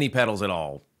if any pedals at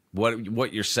all,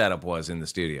 what your setup was in the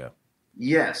studio?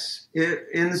 Yes.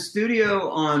 In the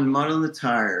studio on Mud on the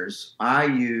Tires, I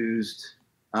used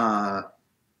a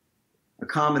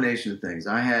combination of things.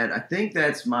 I think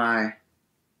it's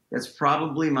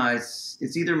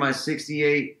either my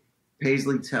 68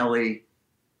 Paisley Telly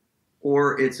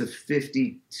or it's a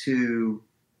 52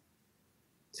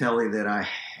 Telly that I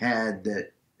had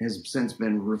that has since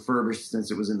been refurbished since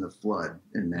it was in the flood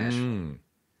in Nashville.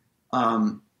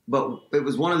 But it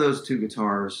was one of those two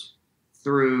guitars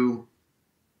through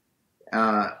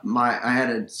I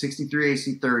had a 63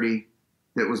 AC30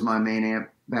 that was my main amp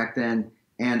back then,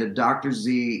 and a Dr.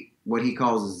 Z, what he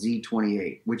calls a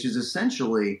Z28, which is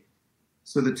essentially,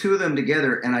 so the two of them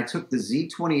together, and I took the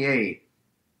Z28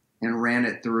 and ran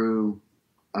it through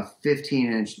a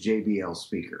 15-inch JBL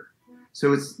speaker.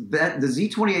 So it's that the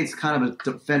Z28 is kind of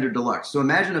a Fender Deluxe. So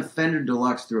imagine a Fender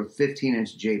Deluxe through a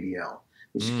 15-inch JBL,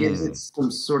 which gives it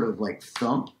some sort of like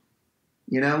thump,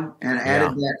 you know, and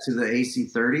added that to the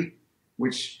AC30,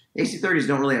 which AC30s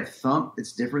don't really have thump.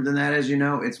 It's different than that, as you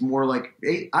know. It's more like,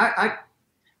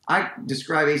 I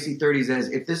describe AC30s as,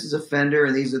 if this is a Fender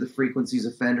and these are the frequencies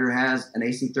a Fender has, an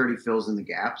AC30 fills in the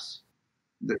gaps.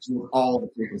 All the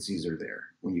frequencies are there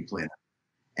when you play them.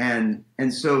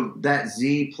 And so that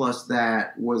Z plus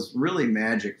that was really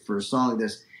magic for a song like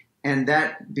this. And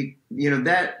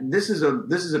this is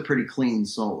a pretty clean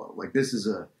solo. Like this is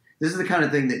the kind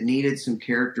of thing that needed some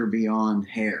character beyond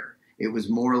hair. It was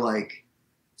more like,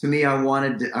 to me, I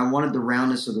wanted the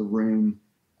roundness of the room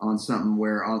on something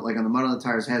where, like on the Mud on the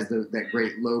Tires has that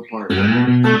great low part. You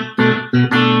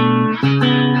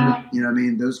know what I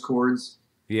mean? Those chords.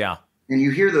 Yeah. And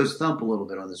you hear those thump a little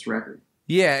bit on this record.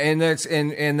 Yeah, and that's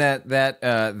and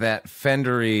that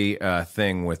Fendery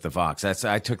thing with the Vox.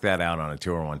 I took that out on a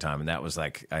tour one time, and that was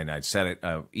like, and I set it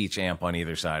each amp on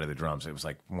either side of the drums. It was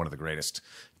like one of the greatest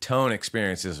tone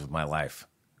experiences of my life.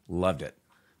 Loved it.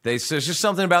 There's just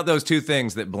something about those two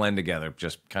things that blend together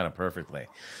just kind of perfectly.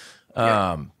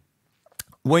 Yeah.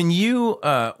 When you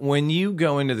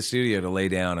go into the studio to lay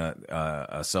down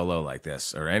a solo like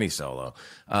this, or any solo,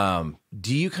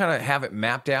 do you kind of have it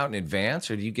mapped out in advance,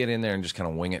 or do you get in there and just kind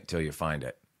of wing it till you find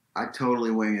it? I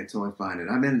totally wing it till I find it.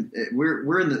 I'm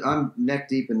neck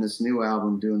deep in this new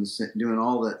album, doing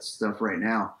all that stuff right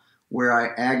now, where I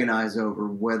agonize over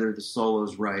whether the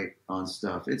solo's right on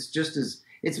stuff. It's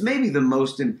maybe the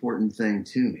most important thing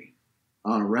to me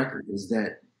on a record, is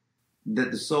that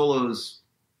the solos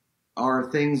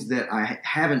are things that I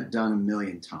haven't done a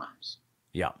million times.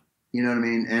 Yeah. You know what I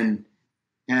mean?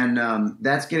 And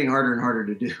that's getting harder and harder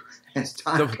to do as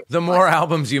time. The more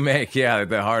albums you make,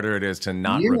 the harder it is to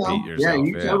not repeat yourself. Yeah,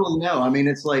 you totally know. I mean,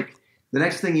 it's like the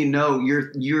next thing you know,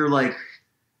 you're like,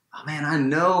 oh man, I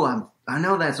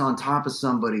know that's on top of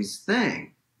somebody's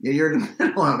thing. You're in the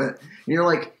middle of it, and you're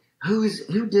like, who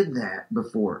did that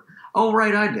before? Oh,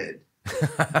 right, I did.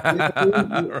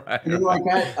 Right. You're like,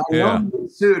 I know I'm getting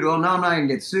sued. Well, no, I'm not going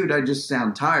to get sued. I just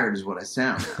sound tired is what I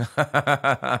sound.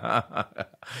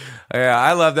 Yeah,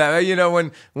 I love that. You know,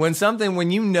 when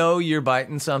you know you're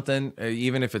biting something,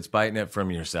 even if it's biting it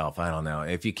from yourself, I don't know.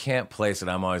 If you can't place it,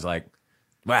 I'm always like,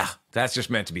 wow, that's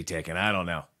just meant to be taken. I don't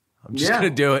know. I'm just going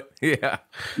to do it. Yeah.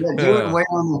 Yeah, do it.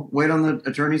 Wait on the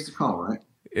attorneys to call, right?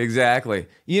 Exactly.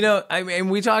 You know, I mean,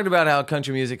 we talked about how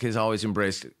country music has always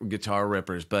embraced guitar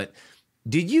rippers, but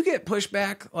did you get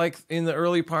pushback like in the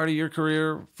early part of your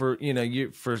career for, you know,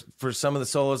 for some of the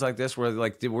solos like this, where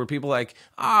like were people like,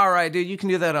 all right, dude, you can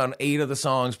do that on 8 of the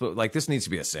songs, but like this needs to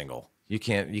be a single. You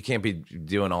can't be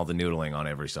doing all the noodling on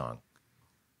every song.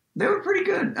 They were pretty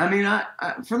good. I mean, I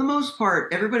for the most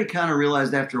part, everybody kind of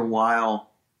realized after a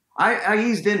while. I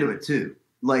eased into it too.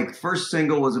 Like, first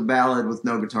single was a ballad with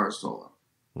no guitar solo.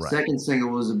 Right. Second single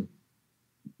was a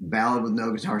ballad with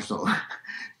no guitar solo.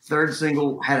 Third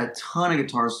single had a ton of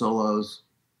guitar solos.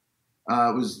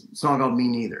 It was a song called Me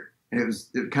Neither. And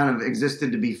it kind of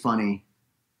existed to be funny.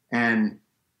 And,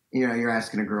 you know, you're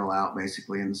asking a girl out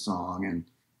basically in the song.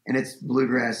 And it's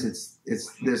bluegrass. It's this.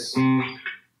 It's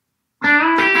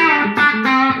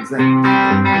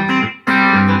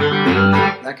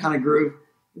that kind of groove.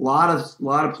 A lot of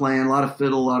playing, a lot of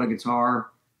fiddle, a lot of guitar.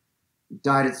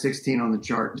 Died at 16 on the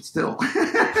chart, but still. You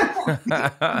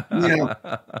know,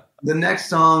 the next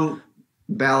song,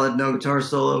 ballad, no guitar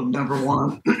solo,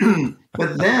 #1.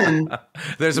 But then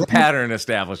there's a pattern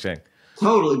establishing.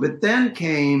 Totally. But then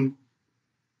came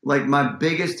like my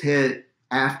biggest hit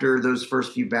after those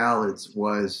first few ballads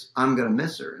was I'm Gonna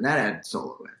Miss Her. And that had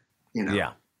solo in it, you know.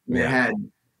 Yeah.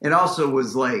 It also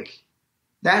was like,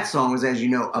 that song was, as you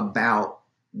know, about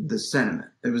the sentiment.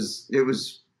 It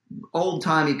was old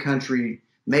timey country,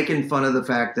 making fun of the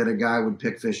fact that a guy would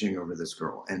pick fishing over this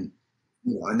girl, and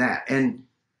you know, and that, and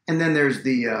then there's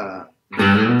the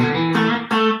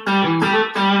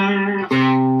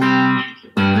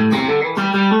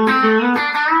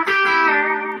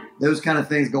those kind of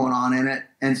things going on in it,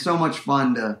 and so much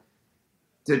fun to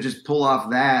just pull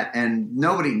off that, and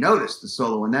nobody noticed the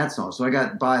solo in that song, so I got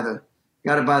to buy the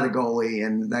goalie,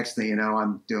 and the next thing you know,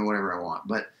 I'm doing whatever I want.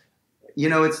 But you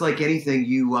know, it's like anything,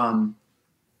 you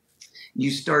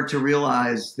start to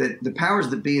realize that the powers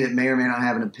that be that may or may not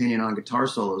have an opinion on guitar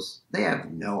solos, they have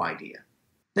no idea.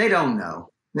 They don't know.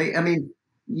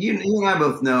 You and I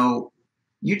both know,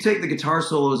 you take the guitar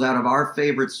solos out of our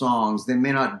favorite songs, they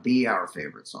may not be our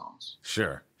favorite songs.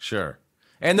 Sure.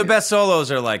 And the best solos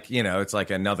are like, you know, it's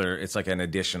like an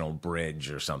additional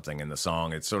bridge or something in the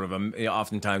song. It's sort of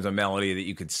oftentimes a melody that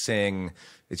you could sing.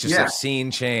 It's just a scene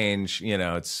change. You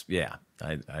know,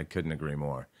 I couldn't agree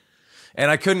more. And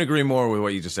I couldn't agree more with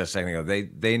what you just said a second ago.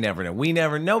 They never know.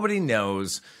 Nobody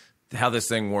knows how this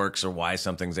thing works or why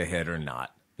something's a hit or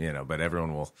not. You know, but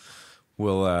everyone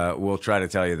will try to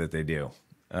tell you that they do.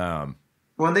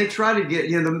 Well, they try to get,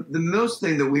 you know, the most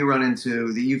thing that we run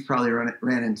into, that you've probably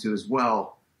ran into as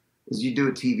well, is you do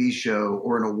a TV show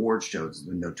or an award show. It's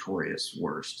the notorious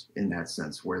worst in that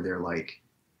sense, where they're like,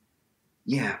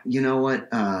 yeah, you know what?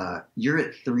 You're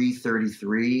at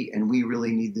 3:33, and we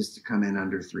really need this to come in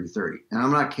under 3:30. And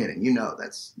I'm not kidding. You know,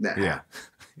 that. Yeah.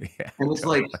 And it's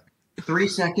like 3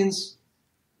 seconds,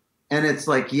 and it's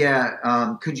like,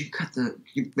 could you cut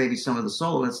maybe some of the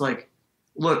solo? It's like,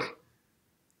 look,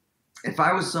 if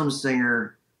I was some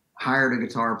singer, hired a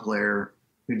guitar player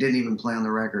who didn't even play on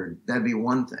the record, that'd be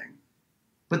one thing.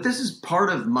 But this is part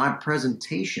of my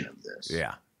presentation of this.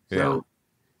 Yeah. So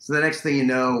So the next thing you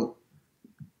know,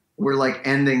 we're like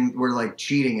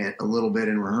cheating it a little bit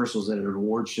in rehearsals at an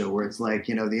award show where it's like,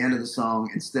 you know, the end of the song,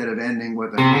 instead of ending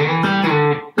with a,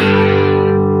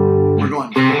 we're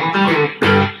going.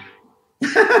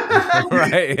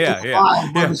 Right, yeah,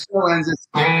 yeah. When the show ends, it's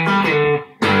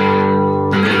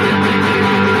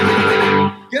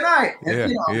good night. Yeah,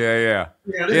 You know,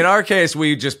 yeah. In our case,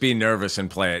 we just be nervous and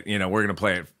play it. You know, we're going to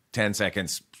play it 10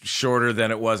 seconds shorter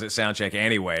than it was at soundcheck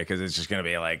anyway, because it's just going to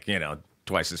be like, you know,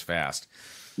 twice as fast.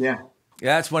 Yeah.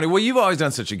 Yeah, that's funny. Well, you've always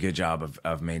done such a good job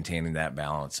of maintaining that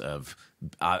balance of,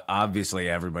 obviously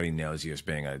everybody knows you as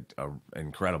being a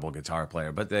incredible guitar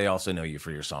player, but they also know you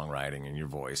for your songwriting and your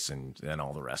voice and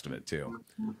all the rest of it too.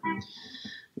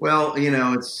 Well, you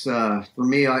know, it's for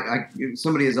me.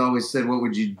 Somebody has always said, "What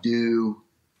would you do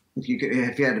if you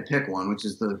had to pick one?" Which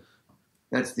is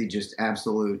that's the just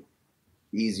absolute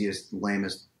easiest,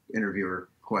 lamest interviewer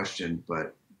question,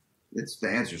 but it's the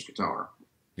answer's guitar.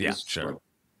 Yeah, sure.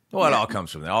 Well, it all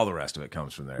comes from there. All the rest of it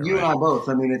comes from there. You right? and I both.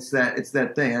 I mean, it's that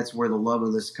thing. That's where the love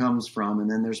of this comes from.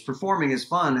 And then there's performing is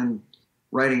fun and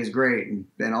writing is great and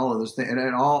all of those things. And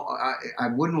I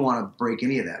wouldn't want to break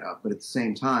any of that up. But at the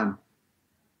same time,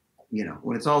 you know,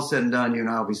 when it's all said and done, you and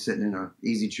I will be sitting in an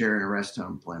easy chair in a rest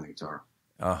home playing the guitar.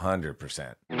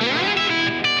 100%.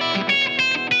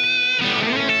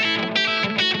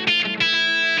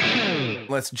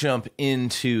 Let's jump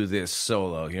into this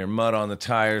solo here. Mud on the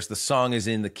Tires. The song is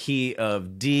in the key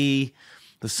of D.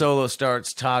 The solo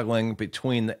starts toggling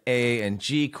between the A and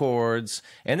G chords.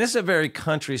 And this is a very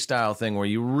country style thing where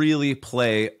you really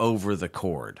play over the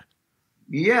chord.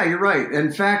 Yeah, you're right.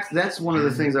 In fact, that's one of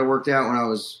the things I worked out when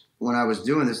I was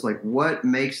doing this. Like, what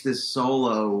makes this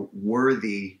solo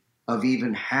worthy of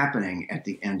even happening at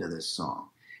the end of this song?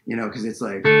 You know, because it's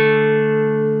like,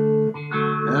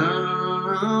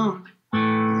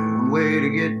 one way to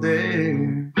get there,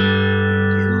 get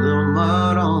a little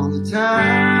mud on the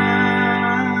tires.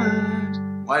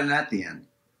 Why isn't that the end?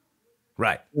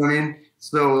 Right. You know what I mean?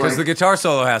 So, because the guitar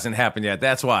solo hasn't happened yet.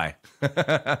 That's why.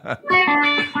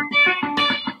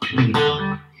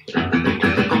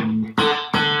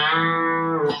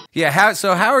 Yeah.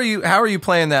 How are you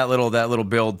playing that little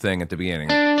build thing at the beginning?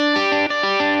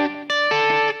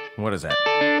 What is that?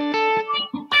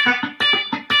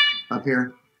 Up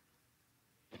here.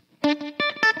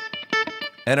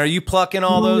 And are you plucking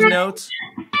all those notes?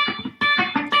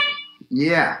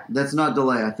 Yeah, that's not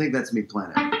delay. I think that's me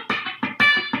playing it.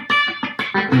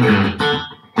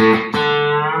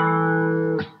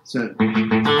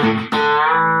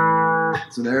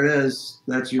 So there it is.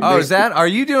 That's your. Oh, is that? Are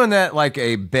you doing that like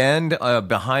a bend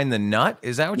behind the nut?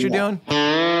 Is that what you're doing?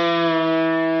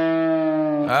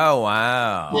 Oh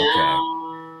wow. Okay.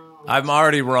 I'm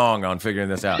already wrong on figuring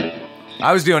this out.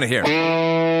 I was doing it here.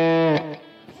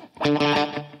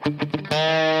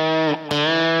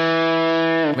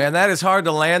 Man, that is hard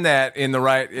to land that in the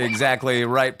exactly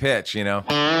right pitch, you know?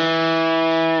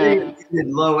 You did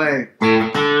low A.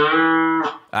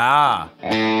 Ah.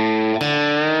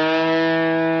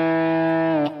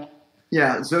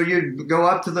 Yeah, so you go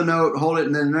up to the note, hold it,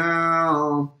 and then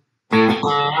no.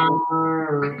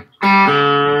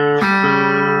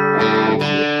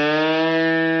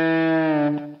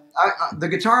 The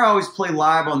guitar I always play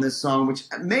live on this song, which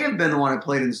may have been the one I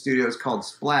played in the studio, is called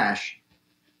Splash.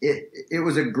 It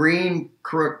was a green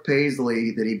Crook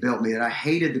Paisley that he built me, and I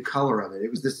hated the color of it. It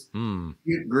was this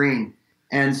cute green.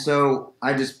 And so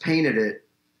I just painted it,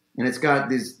 and it's got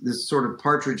this sort of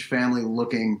Partridge Family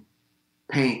looking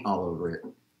paint all over it.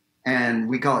 And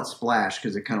we call it Splash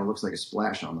because it kind of looks like a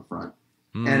splash on the front.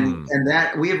 And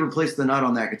that we have replaced the nut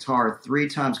on that guitar 3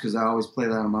 times because I always play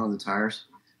that on Mud on the Tires.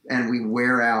 And we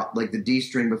wear out, like the D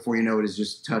string before you know it is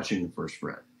just touching the first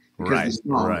fret. Because the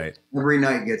song, every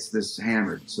night gets this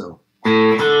hammered. So.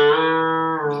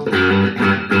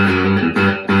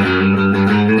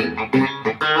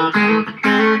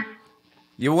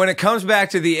 When it comes back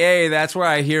to the A, that's where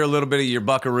I hear a little bit of your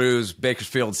Buckaroos,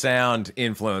 Bakersfield sound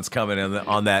influence coming in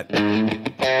on that.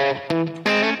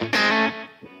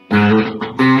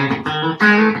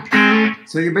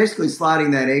 So you're basically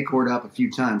sliding that A chord up a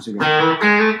few times. So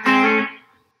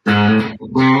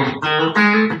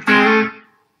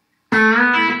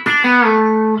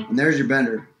and there's your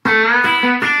bender.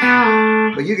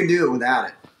 But you can do it without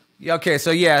it. Okay,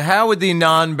 so yeah, how would the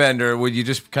non-bender, would you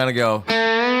just kind of go?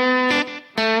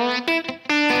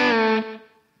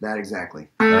 That exactly.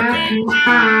 Okay.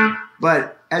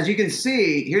 But as you can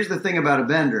see, here's the thing about a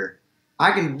bender.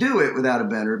 I can do it without a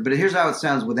bender, but here's how it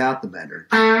sounds without the bender.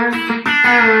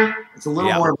 It's a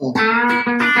little more of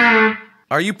a...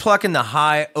 Are you plucking the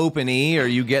high open E, or are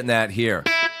you getting that here?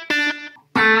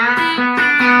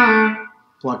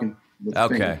 plucking with the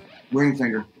Okay. finger. Ring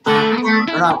finger.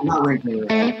 Or not ring finger.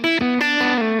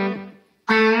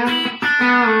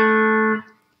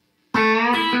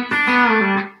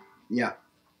 Yeah.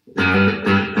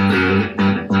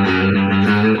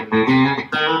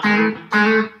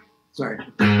 Sorry.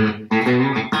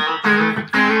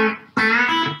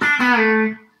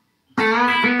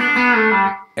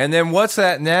 And then what's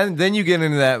that? And then you get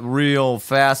into that real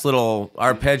fast little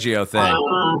arpeggio thing.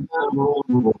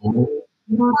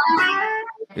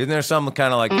 Isn't there something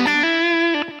kind of like?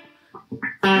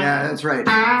 Yeah, that's right.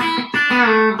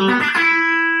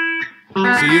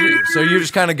 So you're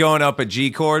just kind of going up a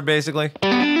G chord, basically.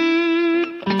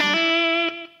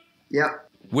 Yep.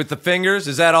 With the fingers,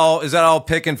 is that all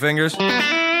picking fingers?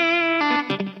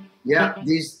 Yeah,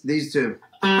 these two.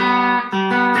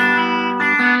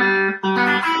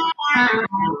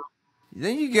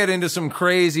 Then you get into some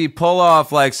crazy pull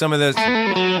off, like some of this.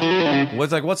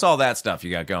 What's all that stuff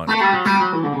you got going?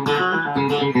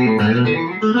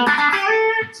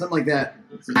 Something like that.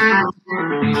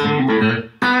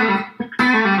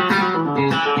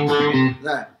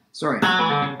 That. Sorry.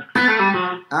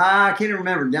 I can't even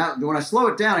remember. Now, when I slow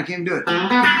it down, I can't do it.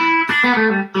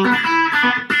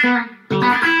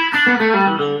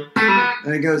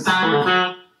 And it goes.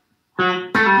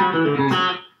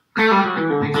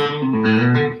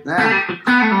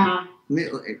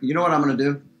 You know what I'm going to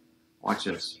do? Watch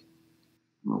this.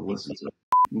 I'm going to listen to it.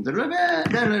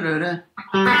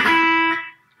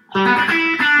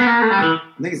 I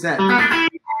think it's that.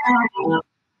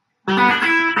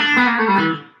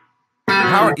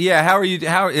 How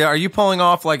are you pulling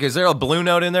off, like, is there a blue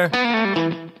note in there?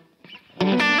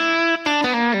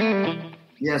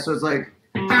 Yeah, so it's like.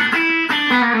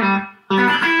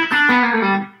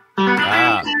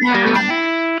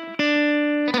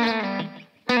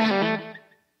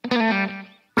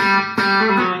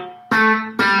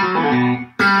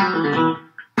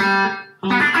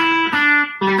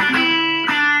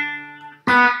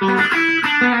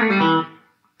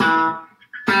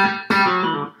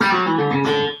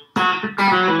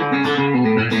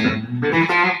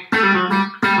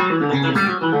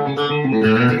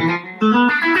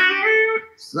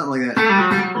 Something like that.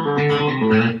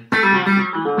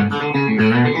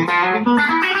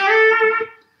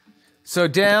 So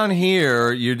down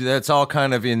here, that's all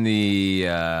kind of in the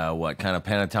what kind of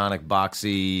pentatonic,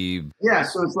 boxy? Yeah,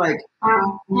 so it's like.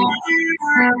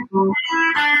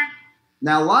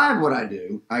 Now live, what I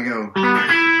do, I go.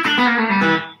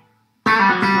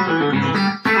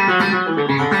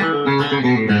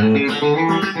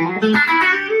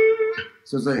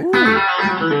 So it's like.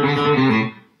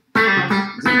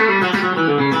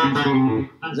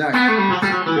 Sorry.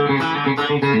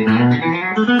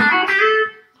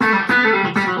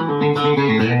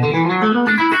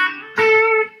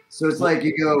 So it's like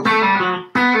you go.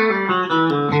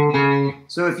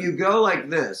 So if you go like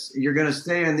this, you're going to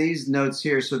stay on these notes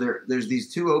here. So there's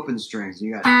these two open strings.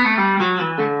 You got.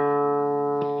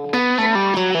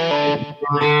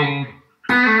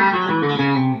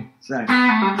 Sorry.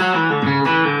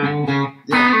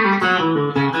 Yeah.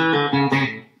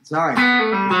 Sorry.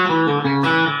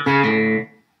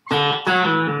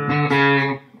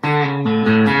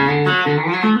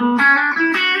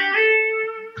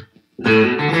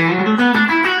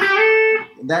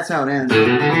 That's how it ends.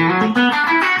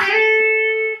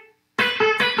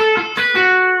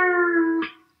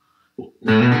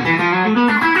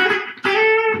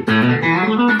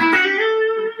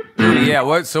 Yeah.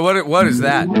 What is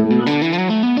that?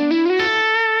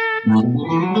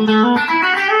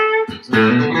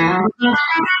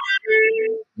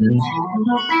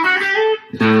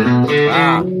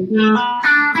 Wow.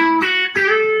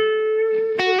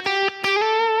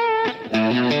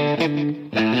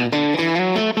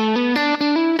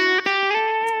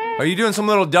 Are you doing some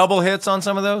little double hits on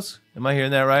some of those? Am I hearing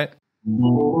that right?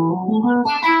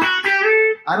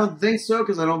 I don't think so,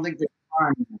 because I don't think they're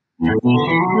fine.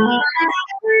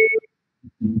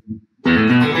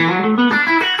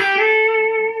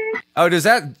 Oh, does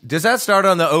that start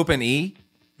on the open E?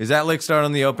 Does that lick start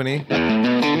on the open E? Let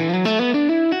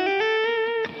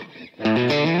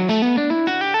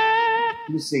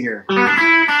me see here.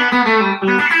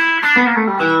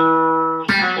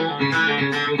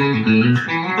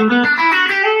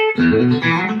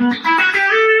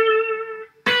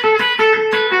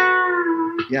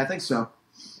 Yeah, I think so.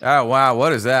 Oh, wow.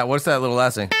 What is that? What's that little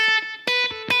last thing?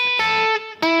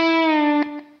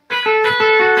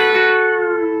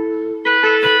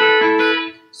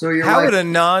 So you're How like, would a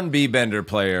non-B bender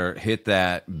player hit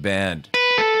that bend?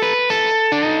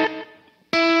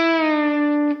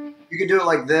 you can do it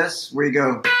like this, where you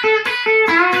go.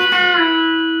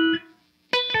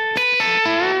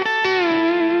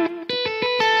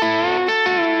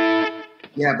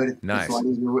 Yeah, but nice.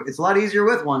 It's a lot easier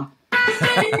with one.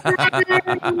 That's why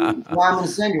I'm going to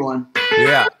send you one.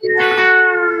 Yeah.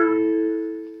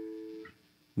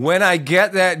 When I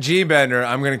get that G bender,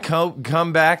 I'm going to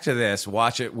come back to this,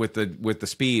 watch it with the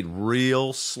speed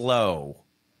real slow,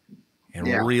 and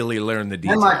really learn the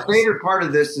details. And my favorite part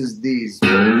of this is these.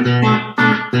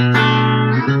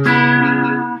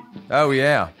 Oh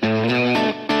yeah.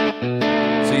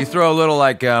 So you throw a little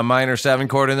like minor 7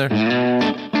 chord in there.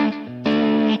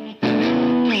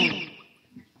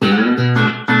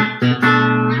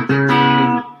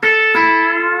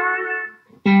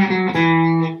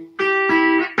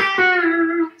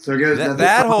 So it goes,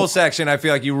 that whole section, I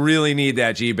feel like you really need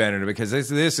that G bender because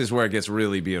this is where it gets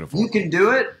really beautiful. You can do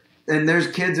it, and there's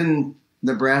kids in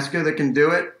Nebraska that can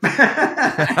do it.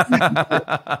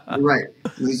 Right.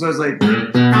 So it's like,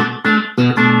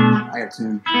 I got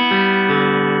tune.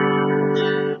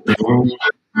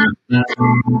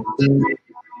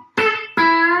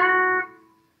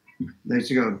 There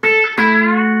you go.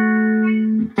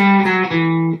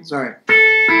 Sorry.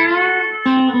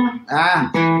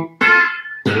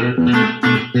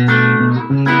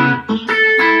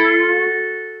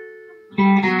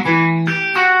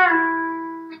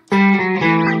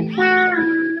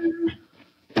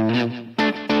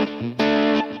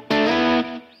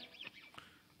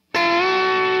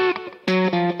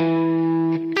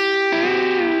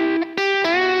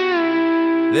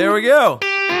 There we go.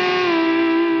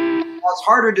 It's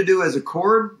harder to do as a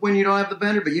chord when you don't have the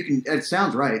bender, but you can. It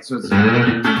sounds right. So it's.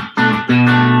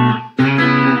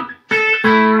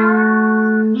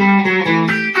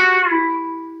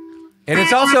 And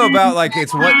it's also about like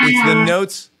it's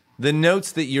the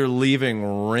notes that you're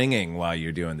leaving ringing while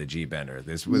you're doing the G bender.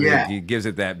 It gives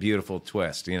it that beautiful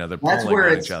twist. You know, they're that's pulling where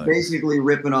on it's each other. Basically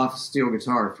ripping off a steel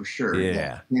guitar for sure. Yeah,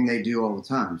 that's the thing they do all the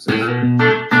time. So.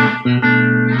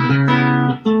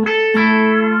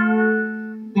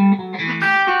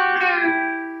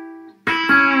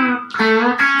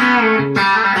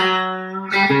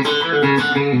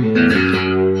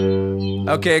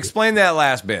 Okay, explain that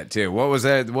last bit too. What was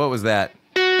that? What was that?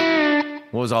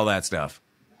 What was all that stuff?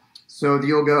 So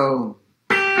you'll go,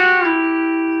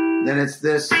 then it's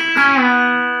this.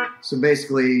 So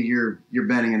basically, you're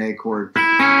bending an A chord.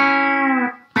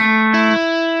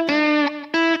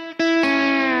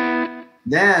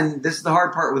 Then this is the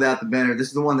hard part without the bender. This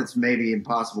is the one that's maybe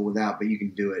impossible without, but you can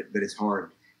do it. But it's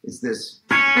hard. It's this.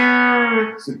 So,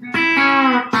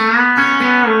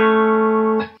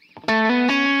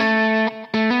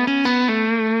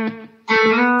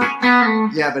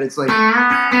 yeah, but it's like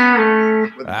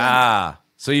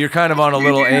so you're kind of on a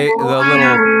little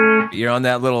you're on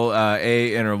that little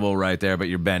A interval right there, but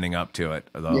you're bending up to it.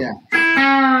 Though. Yeah.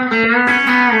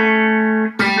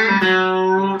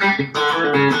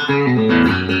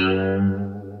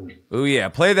 Ooh yeah,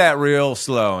 play that real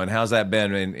slow, and how's that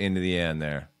bend into the end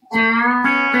there?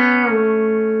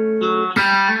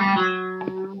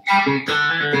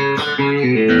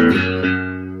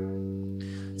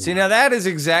 See, now that is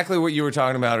exactly what you were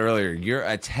talking about earlier. Your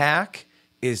attack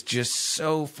is just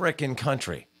so frickin'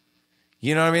 country.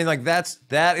 You know what I mean? Like that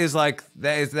is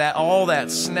all that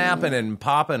snapping and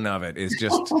popping of it is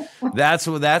just that's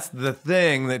the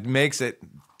thing that makes it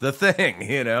the thing,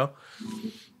 you know?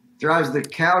 Drives the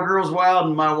cowgirls wild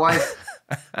and my wife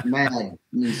mad.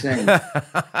 Insane.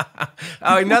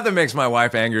 Oh, nothing makes my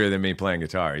wife angrier than me playing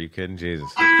guitar. Are you kidding?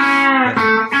 Jesus.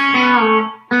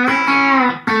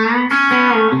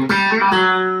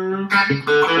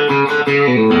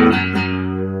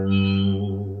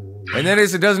 And then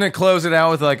doesn't it close it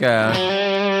out with like a...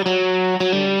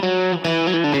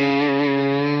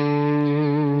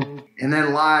 And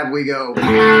then live we go...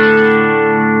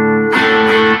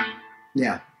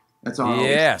 Yeah, that's all.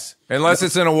 Yes, unless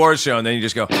it's an award show, and then you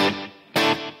just go...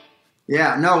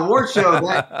 Yeah, no, award show.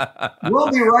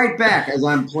 We'll be right back as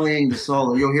I'm playing the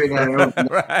solo. You'll hear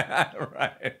that.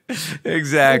 Right.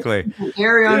 Exactly.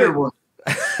 Harry Underwood.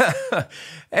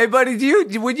 Hey, buddy,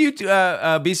 would you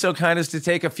be so kind as to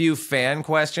take a few fan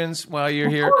questions while you're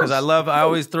here? Because I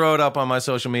always throw it up on my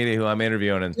social media who I'm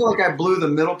interviewing. And I feel like I blew the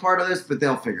middle part of this, but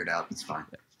they'll figure it out. It's fine.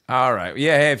 All right.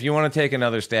 Yeah, hey, if you want to take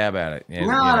another stab at it. No.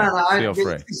 Feel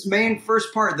free. It's this main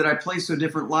first part that I play so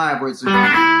different live where it's...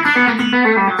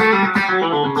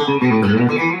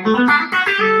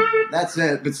 That's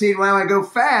it. But see, when I go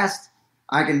fast,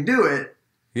 I can do it.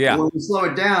 Yeah. When you slow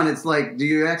it down, it's like, do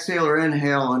you exhale or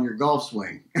inhale on your golf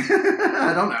swing?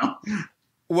 I don't know.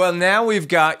 Well, now we've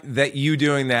got that you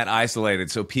doing that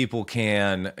isolated, so people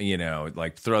can,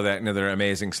 like throw that into their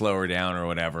amazing slower down or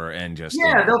whatever, and just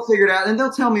they'll figure it out, and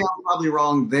they'll tell me I'm probably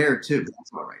wrong there too. But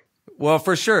that's all right. Well,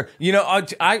 for sure.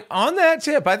 I on that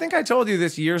tip, I think I told you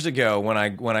this years ago when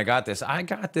I got this. I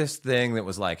got this thing that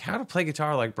was like how to play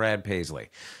guitar like Brad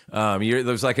Paisley. There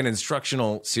was like an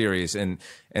instructional series, and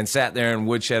sat there and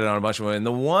woodshed it on a bunch of them. And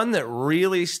the one that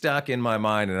really stuck in my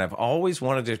mind, and I've always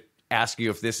wanted to ask you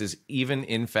if this is even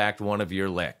in fact one of your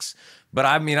licks. But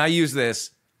I mean, I use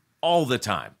this all the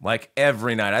time, like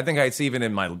every night. I think it's even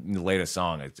in my latest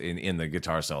song. It's in the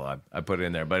guitar solo. I put it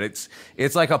in there, but it's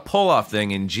like a pull-off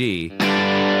thing in G,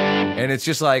 and it's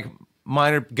just like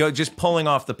just pulling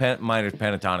off the minor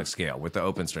pentatonic scale with the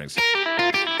open strings.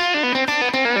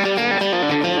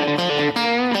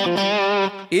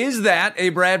 Is that a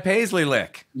Brad Paisley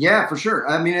lick? Yeah, for sure.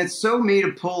 I mean, it's so me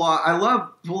to pull off. I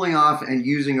love pulling off and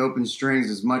using open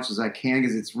strings as much as I can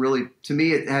because it's really, to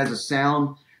me, it has a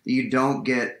sound that you don't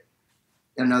get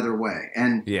another way.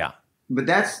 And yeah, but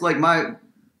that's like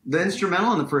the instrumental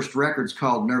on the first record's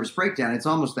called Nervous Breakdown. It's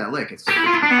almost that lick. It's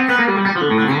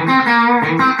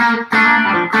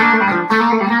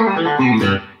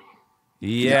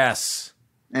yes,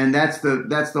 and that's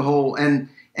the whole. And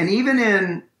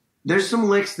even there's some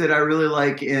licks that I really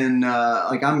like in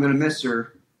like I'm Gonna Miss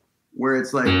Her, where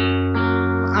it's like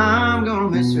I'm gonna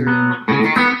miss her.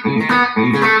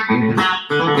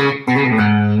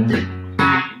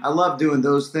 I love doing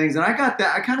those things. And I got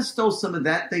that. I kind of stole some of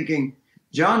that thinking.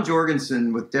 John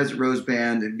Jorgensen with Desert Rose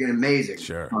Band, amazing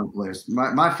song players.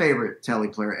 My favorite telly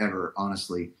player ever,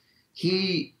 honestly.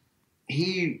 He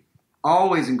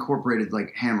always incorporated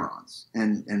like hammer-ons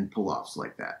and pull-offs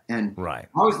like that. And right.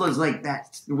 I always was like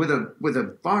that with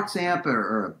a Vox amp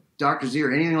or a Dr. Z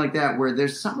or anything like that, where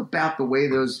there's something about the way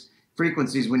those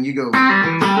frequencies, when you go,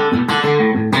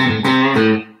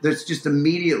 there's just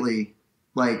immediately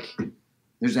like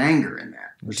there's anger in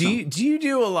that. Do you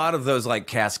do a lot of those like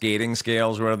cascading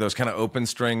scales, or those kind of open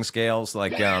string scales,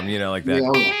 like like that,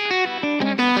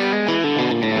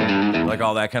 like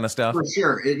all that kind of stuff? For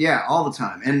sure, all the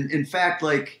time. And in fact,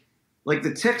 like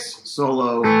the Ticks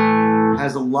solo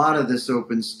has a lot of this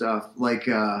open stuff, like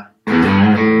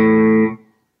isn't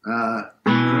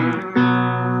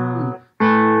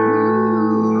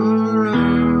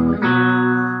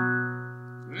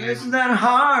that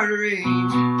hard to reach?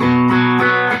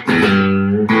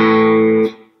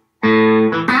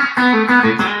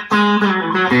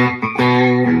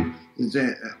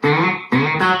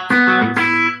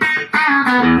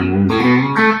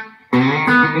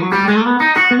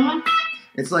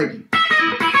 It's like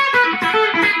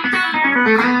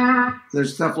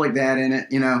there's stuff like that in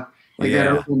it, like that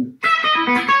open.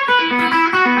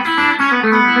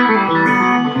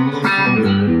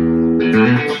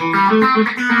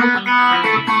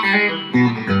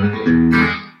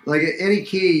 Like any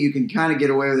key, you can kind of get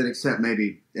away with it, except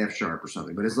maybe F sharp or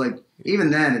something. But it's like even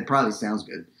then, it probably sounds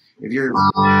good if you're.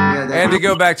 And to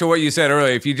go back to what you said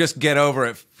earlier, if you just get over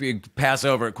it, if you pass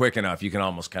over it quick enough, you can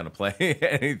almost kind of play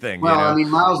anything. Well, I mean,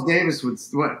 Miles Davis would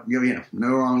no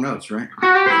wrong notes, right?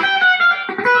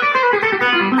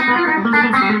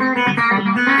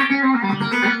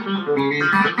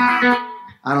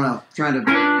 I don't know. Trying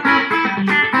to.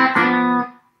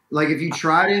 Like, if you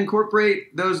try to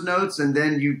incorporate those notes and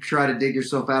then you try to dig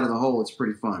yourself out of the hole, it's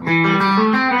pretty fun.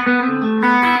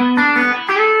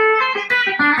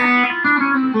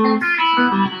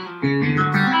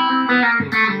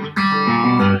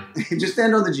 Just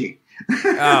end on the G.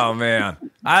 Oh man,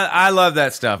 I love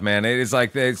that stuff, man. It's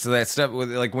like it's that stuff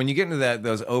with like when you get into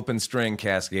those open string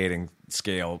cascading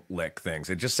scale lick things.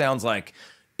 It just sounds like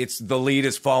it's the lead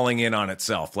is falling in on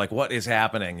itself. Like what is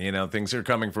happening? Things are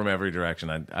coming from every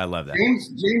direction. I love that.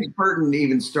 James Burton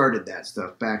even started that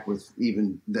stuff back with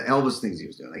even the Elvis things he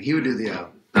was doing. Like he would do the.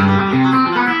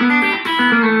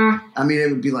 I mean, it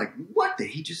would be like, what did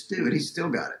he just do? And he still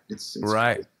got it. It's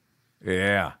right.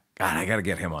 Yeah. God, I got to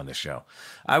get him on the show.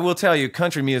 I will tell you,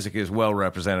 country music is well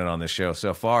represented on this show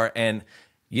so far. And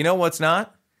you know what's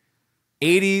not?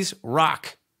 80s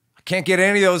rock. I can't get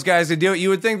any of those guys to do it. You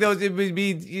would think those it would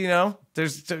be, you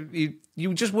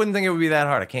just wouldn't think it would be that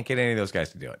hard. I can't get any of those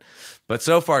guys to do it. But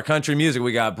so far, country music,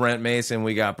 we got Brent Mason,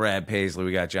 we got Brad Paisley,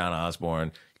 we got John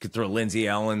Osborne. You could throw Lindsay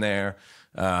Ell in there.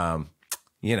 It's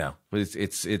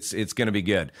going to be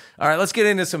good. All right, let's get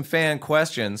into some fan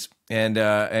questions.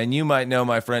 And you might know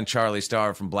my friend Charlie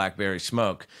Starr from Blackberry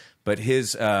Smoke, but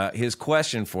his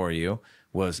question for you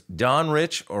was Don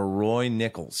Rich or Roy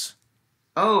Nichols?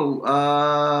 Oh,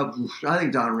 I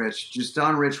think Don Rich. Just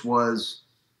Don Rich was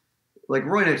like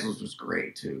Roy Nichols was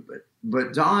great too,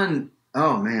 but Don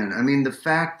Oh man, I mean the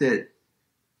fact that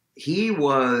he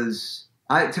was,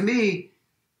 to me,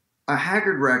 a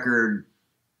Haggard record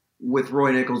with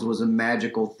Roy Nichols was a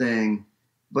magical thing,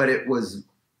 but it was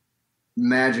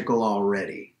magical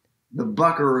already. The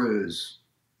Buckaroos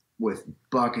with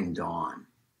Buck and Dawn,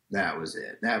 that was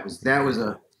it. That was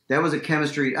a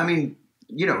chemistry. I mean,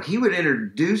 you know, he would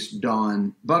introduce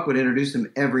Dawn. Buck would introduce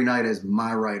him every night as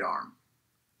my right arm.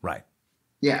 Right.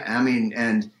 Yeah, I mean,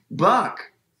 and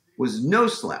Buck was no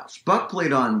slouch. Buck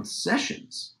played on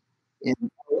sessions in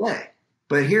LA.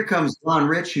 But here comes Don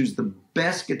Rich, who's the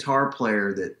best guitar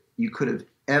player that you could have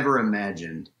ever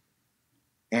imagined.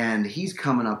 And he's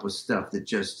coming up with stuff that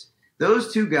just,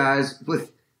 those two guys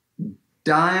with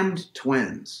dimed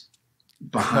twins.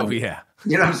 Oh, yeah.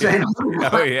 You know what I'm saying?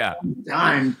 Oh, yeah.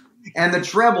 Dimed. And the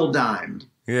treble dimed.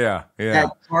 Yeah, yeah.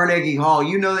 At Carnegie Hall.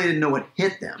 You know they didn't know what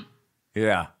hit them.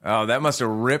 Yeah. Oh, that must have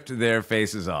ripped their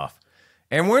faces off.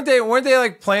 And weren't they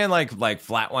like playing like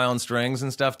flat wound strings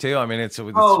and stuff too? I mean, it's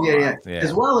yeah.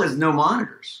 As well as no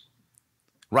monitors.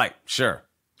 Right. Sure.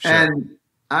 And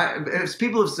as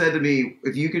people have said to me,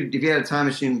 if you had a time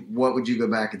machine, what would you go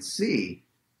back and see?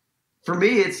 For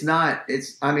me,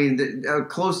 a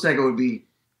close second would be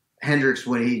Hendrix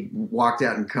when he walked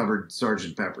out and covered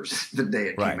Sgt. Pepper's the day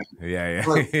it came out. Yeah.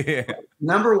 But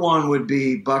number one would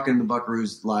be Buck and the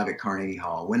Buckaroos live at Carnegie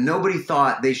Hall when nobody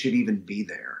thought they should even be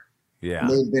there. Yeah.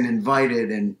 They've been invited,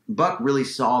 and Buck really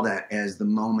saw that as the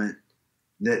moment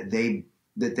that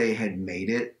they had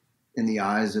made it in the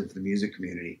eyes of the music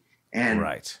community. And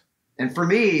right. And for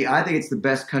me, I think it's the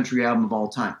best country album of all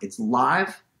time. It's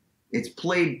live. It's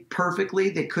played perfectly.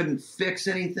 They couldn't fix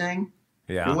anything.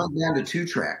 Yeah. It went down to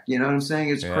 2-track. You know what I'm saying?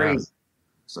 It's crazy.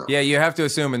 So. Yeah, you have to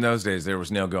assume in those days there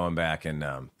was no going back and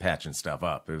patching stuff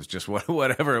up. It was just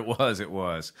whatever it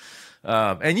was.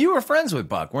 And you were friends with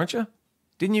Buck, weren't you?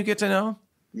 Didn't you get to know him?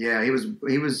 Yeah, he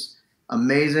was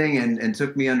amazing and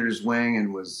took me under his wing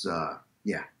and was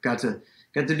got to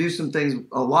do some things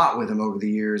a lot with him over the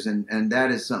years, and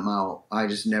that is something I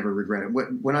just never regret it.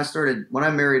 When I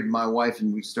married my wife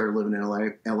and we started living in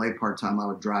LA part time, I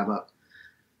would drive up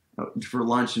for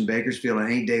lunch in Bakersfield,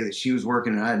 and any day that she was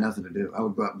working and I had nothing to do, I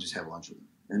would go up and just have lunch with them,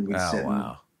 and we'd sit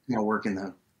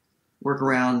and work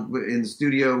around in the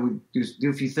studio. We'd do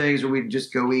a few things, or we'd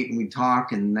just go eat and we'd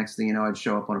talk, and next thing you know, I'd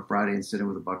show up on a Friday and sit in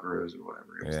with the Buckaroos or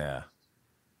whatever.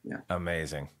 Yeah.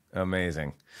 Amazing.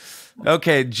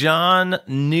 Okay, John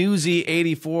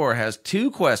Newsy84 has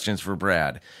 2 questions for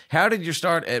Brad. How did your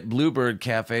start at Bluebird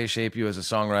Cafe shape you as a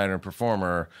songwriter and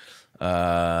performer?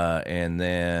 And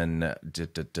then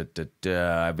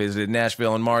I visited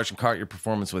Nashville in March and caught your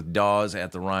performance with Dawes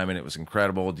at the Ryman. It was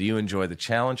incredible. Do you enjoy the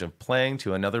challenge of playing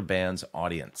to another band's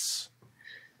audience?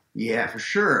 Yeah, for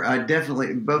sure. I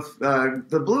definitely both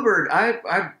the Bluebird.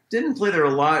 I didn't play there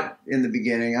a lot in the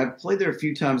beginning. I played there a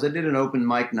few times. I did an open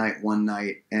mic night one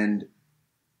night, and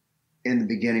in the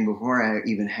beginning, before I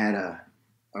even had a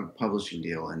publishing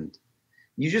deal, and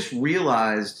you just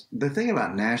realized the thing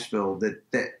about Nashville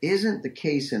that isn't the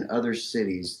case in other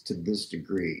cities to this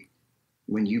degree.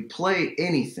 When you play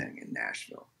anything in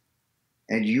Nashville,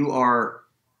 and you are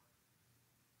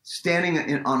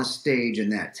standing on a stage in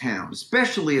that town,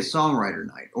 especially a songwriter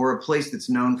night or a place that's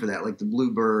known for that, like the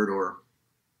Bluebird or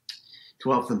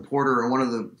 12th and Porter, or one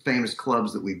of the famous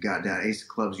clubs that we've got down. Ace of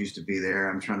Clubs used to be there.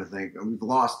 I'm trying to think. We've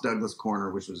lost Douglas Corner,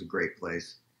 which was a great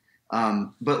place.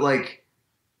 But like,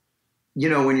 you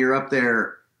know, when you're up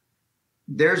there,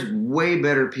 there's way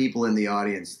better people in the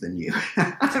audience than you.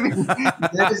 I mean,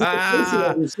 that is the case in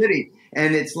every city.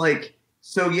 And it's like,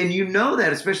 so, and you know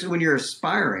that, especially when you're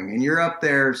aspiring and you're up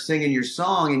there singing your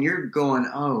song and you're going,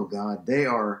 oh God, they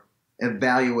are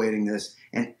evaluating this.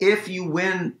 And if you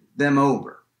win them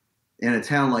over in a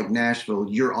town like Nashville,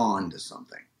 you're on to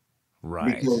something.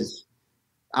 Right. Because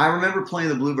I remember playing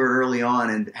the Bluebird early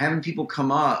on and having people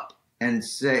come up and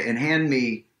say, and hand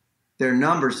me their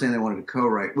number saying they wanted to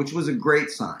co-write, which was a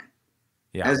great sign.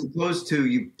 Yeah. As opposed to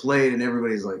you played and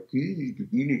everybody's like, you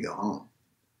need to go home.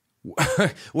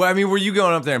 Well, I mean, were you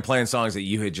going up there and playing songs that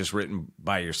you had just written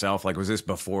by yourself? Like, was this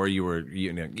before you were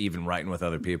even writing with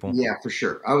other people? Yeah, for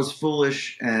sure. I was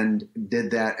foolish and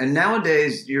did that. And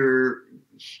nowadays,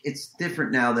 it's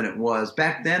different now than it was.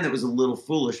 Back then, it was a little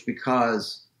foolish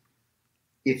because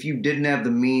if you didn't have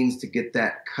the means to get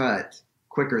that cut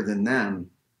quicker than them,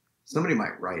 somebody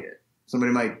might write it.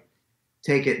 Somebody might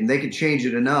take it and they could change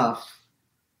it enough,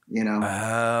 you know.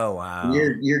 Oh, wow.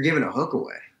 You're giving a hook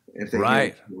away. If they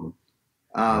right.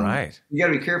 Right. You got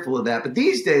to be careful of that. But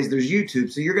these days there's YouTube.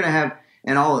 So you're going to have,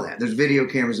 and all of that, there's video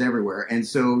cameras everywhere. And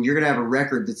so you're going to have a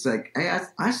record that's like, hey,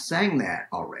 I sang that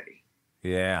already.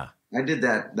 Yeah. I did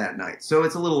that night. So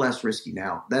it's a little less risky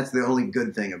now. That's the only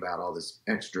good thing about all this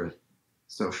extra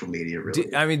social media, really.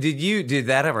 Did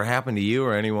that ever happen to you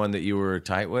or anyone that you were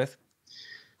tight with?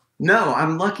 No,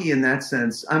 I'm lucky in that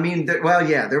sense. I mean, there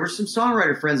were some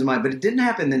songwriter friends of mine, but it didn't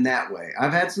happen in that way.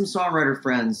 I've had some songwriter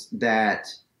friends that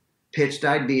pitched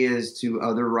ideas to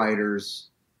other writers,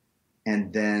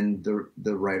 and then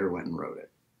the writer went and wrote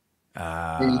it.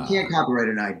 And you can't copyright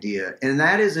an idea, and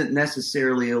that isn't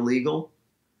necessarily illegal,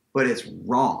 but it's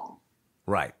wrong.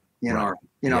 Right. In our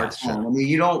town. Sure. I mean,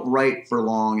 you don't write for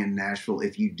long in Nashville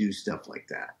if you do stuff like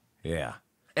that. Yeah.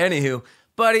 Anywho,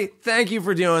 buddy, thank you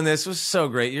for doing this. It was so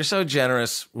great. You're so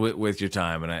generous with your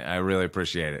time, and I really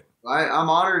appreciate it. I'm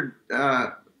honored.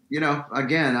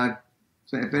 Again,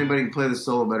 if anybody can play the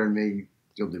solo better than me,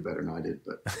 you'll do better than I did.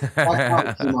 But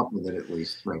I came up with it at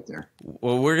least right there.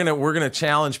 Well, we're gonna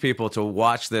challenge people to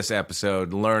watch this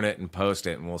episode, learn it, and post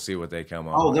it, and we'll see what they come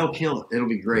up with. Oh, they'll kill it. It'll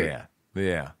be great.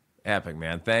 Yeah. Epic,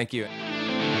 man. Thank you.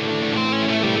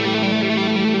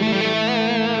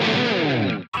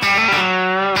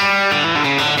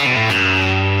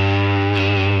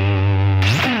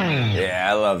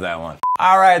 I love that one.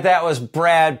 All right, that was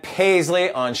Brad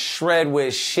Paisley on Shred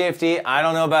With Shifty. I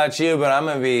don't know about you, but I'm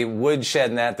going to be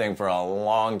woodshedding that thing for a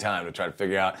long time to try to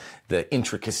figure out the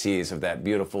intricacies of that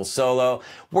beautiful solo.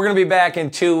 We're going to be back in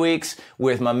 2 weeks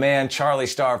with my man Charlie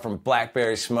Starr from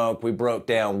Blackberry Smoke. We broke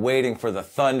down Waiting for the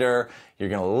Thunder. You're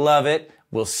going to love it.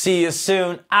 We'll see you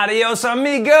soon. Adios,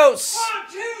 amigos.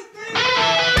 1, 2, 3.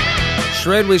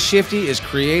 Shred With Shifty is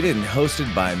created and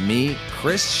hosted by me,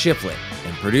 Chris Shiflett,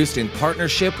 and produced in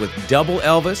partnership with Double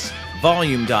Elvis,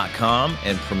 Volume.com,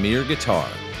 and Premier Guitar.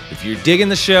 If you're digging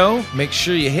the show, make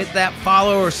sure you hit that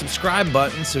follow or subscribe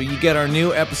button so you get our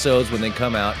new episodes when they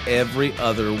come out every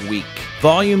other week.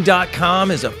 Volume.com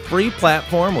is a free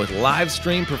platform with live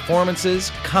stream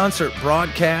performances, concert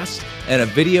broadcasts, and a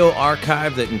video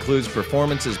archive that includes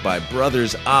performances by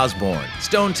Brothers Osborne,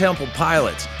 Stone Temple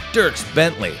Pilots, Dierks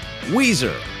Bentley,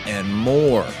 Weezer, and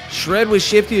more. Shred With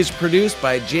Shifty is produced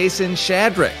by Jason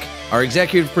Shadrick. Our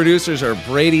executive producers are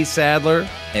Brady Sadler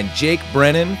and Jake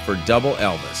Brennan for Double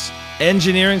Elvis.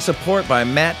 Engineering support by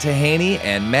Matt Tahaney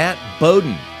and Matt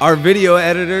Bowden. Our video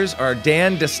editors are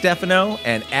Dan DeStefano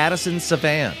and Addison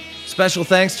Savan. Special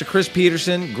thanks to Chris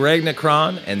Peterson, Greg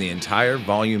Necron, and the entire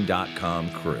Volume.com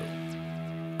crew.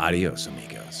 Adios, amigos.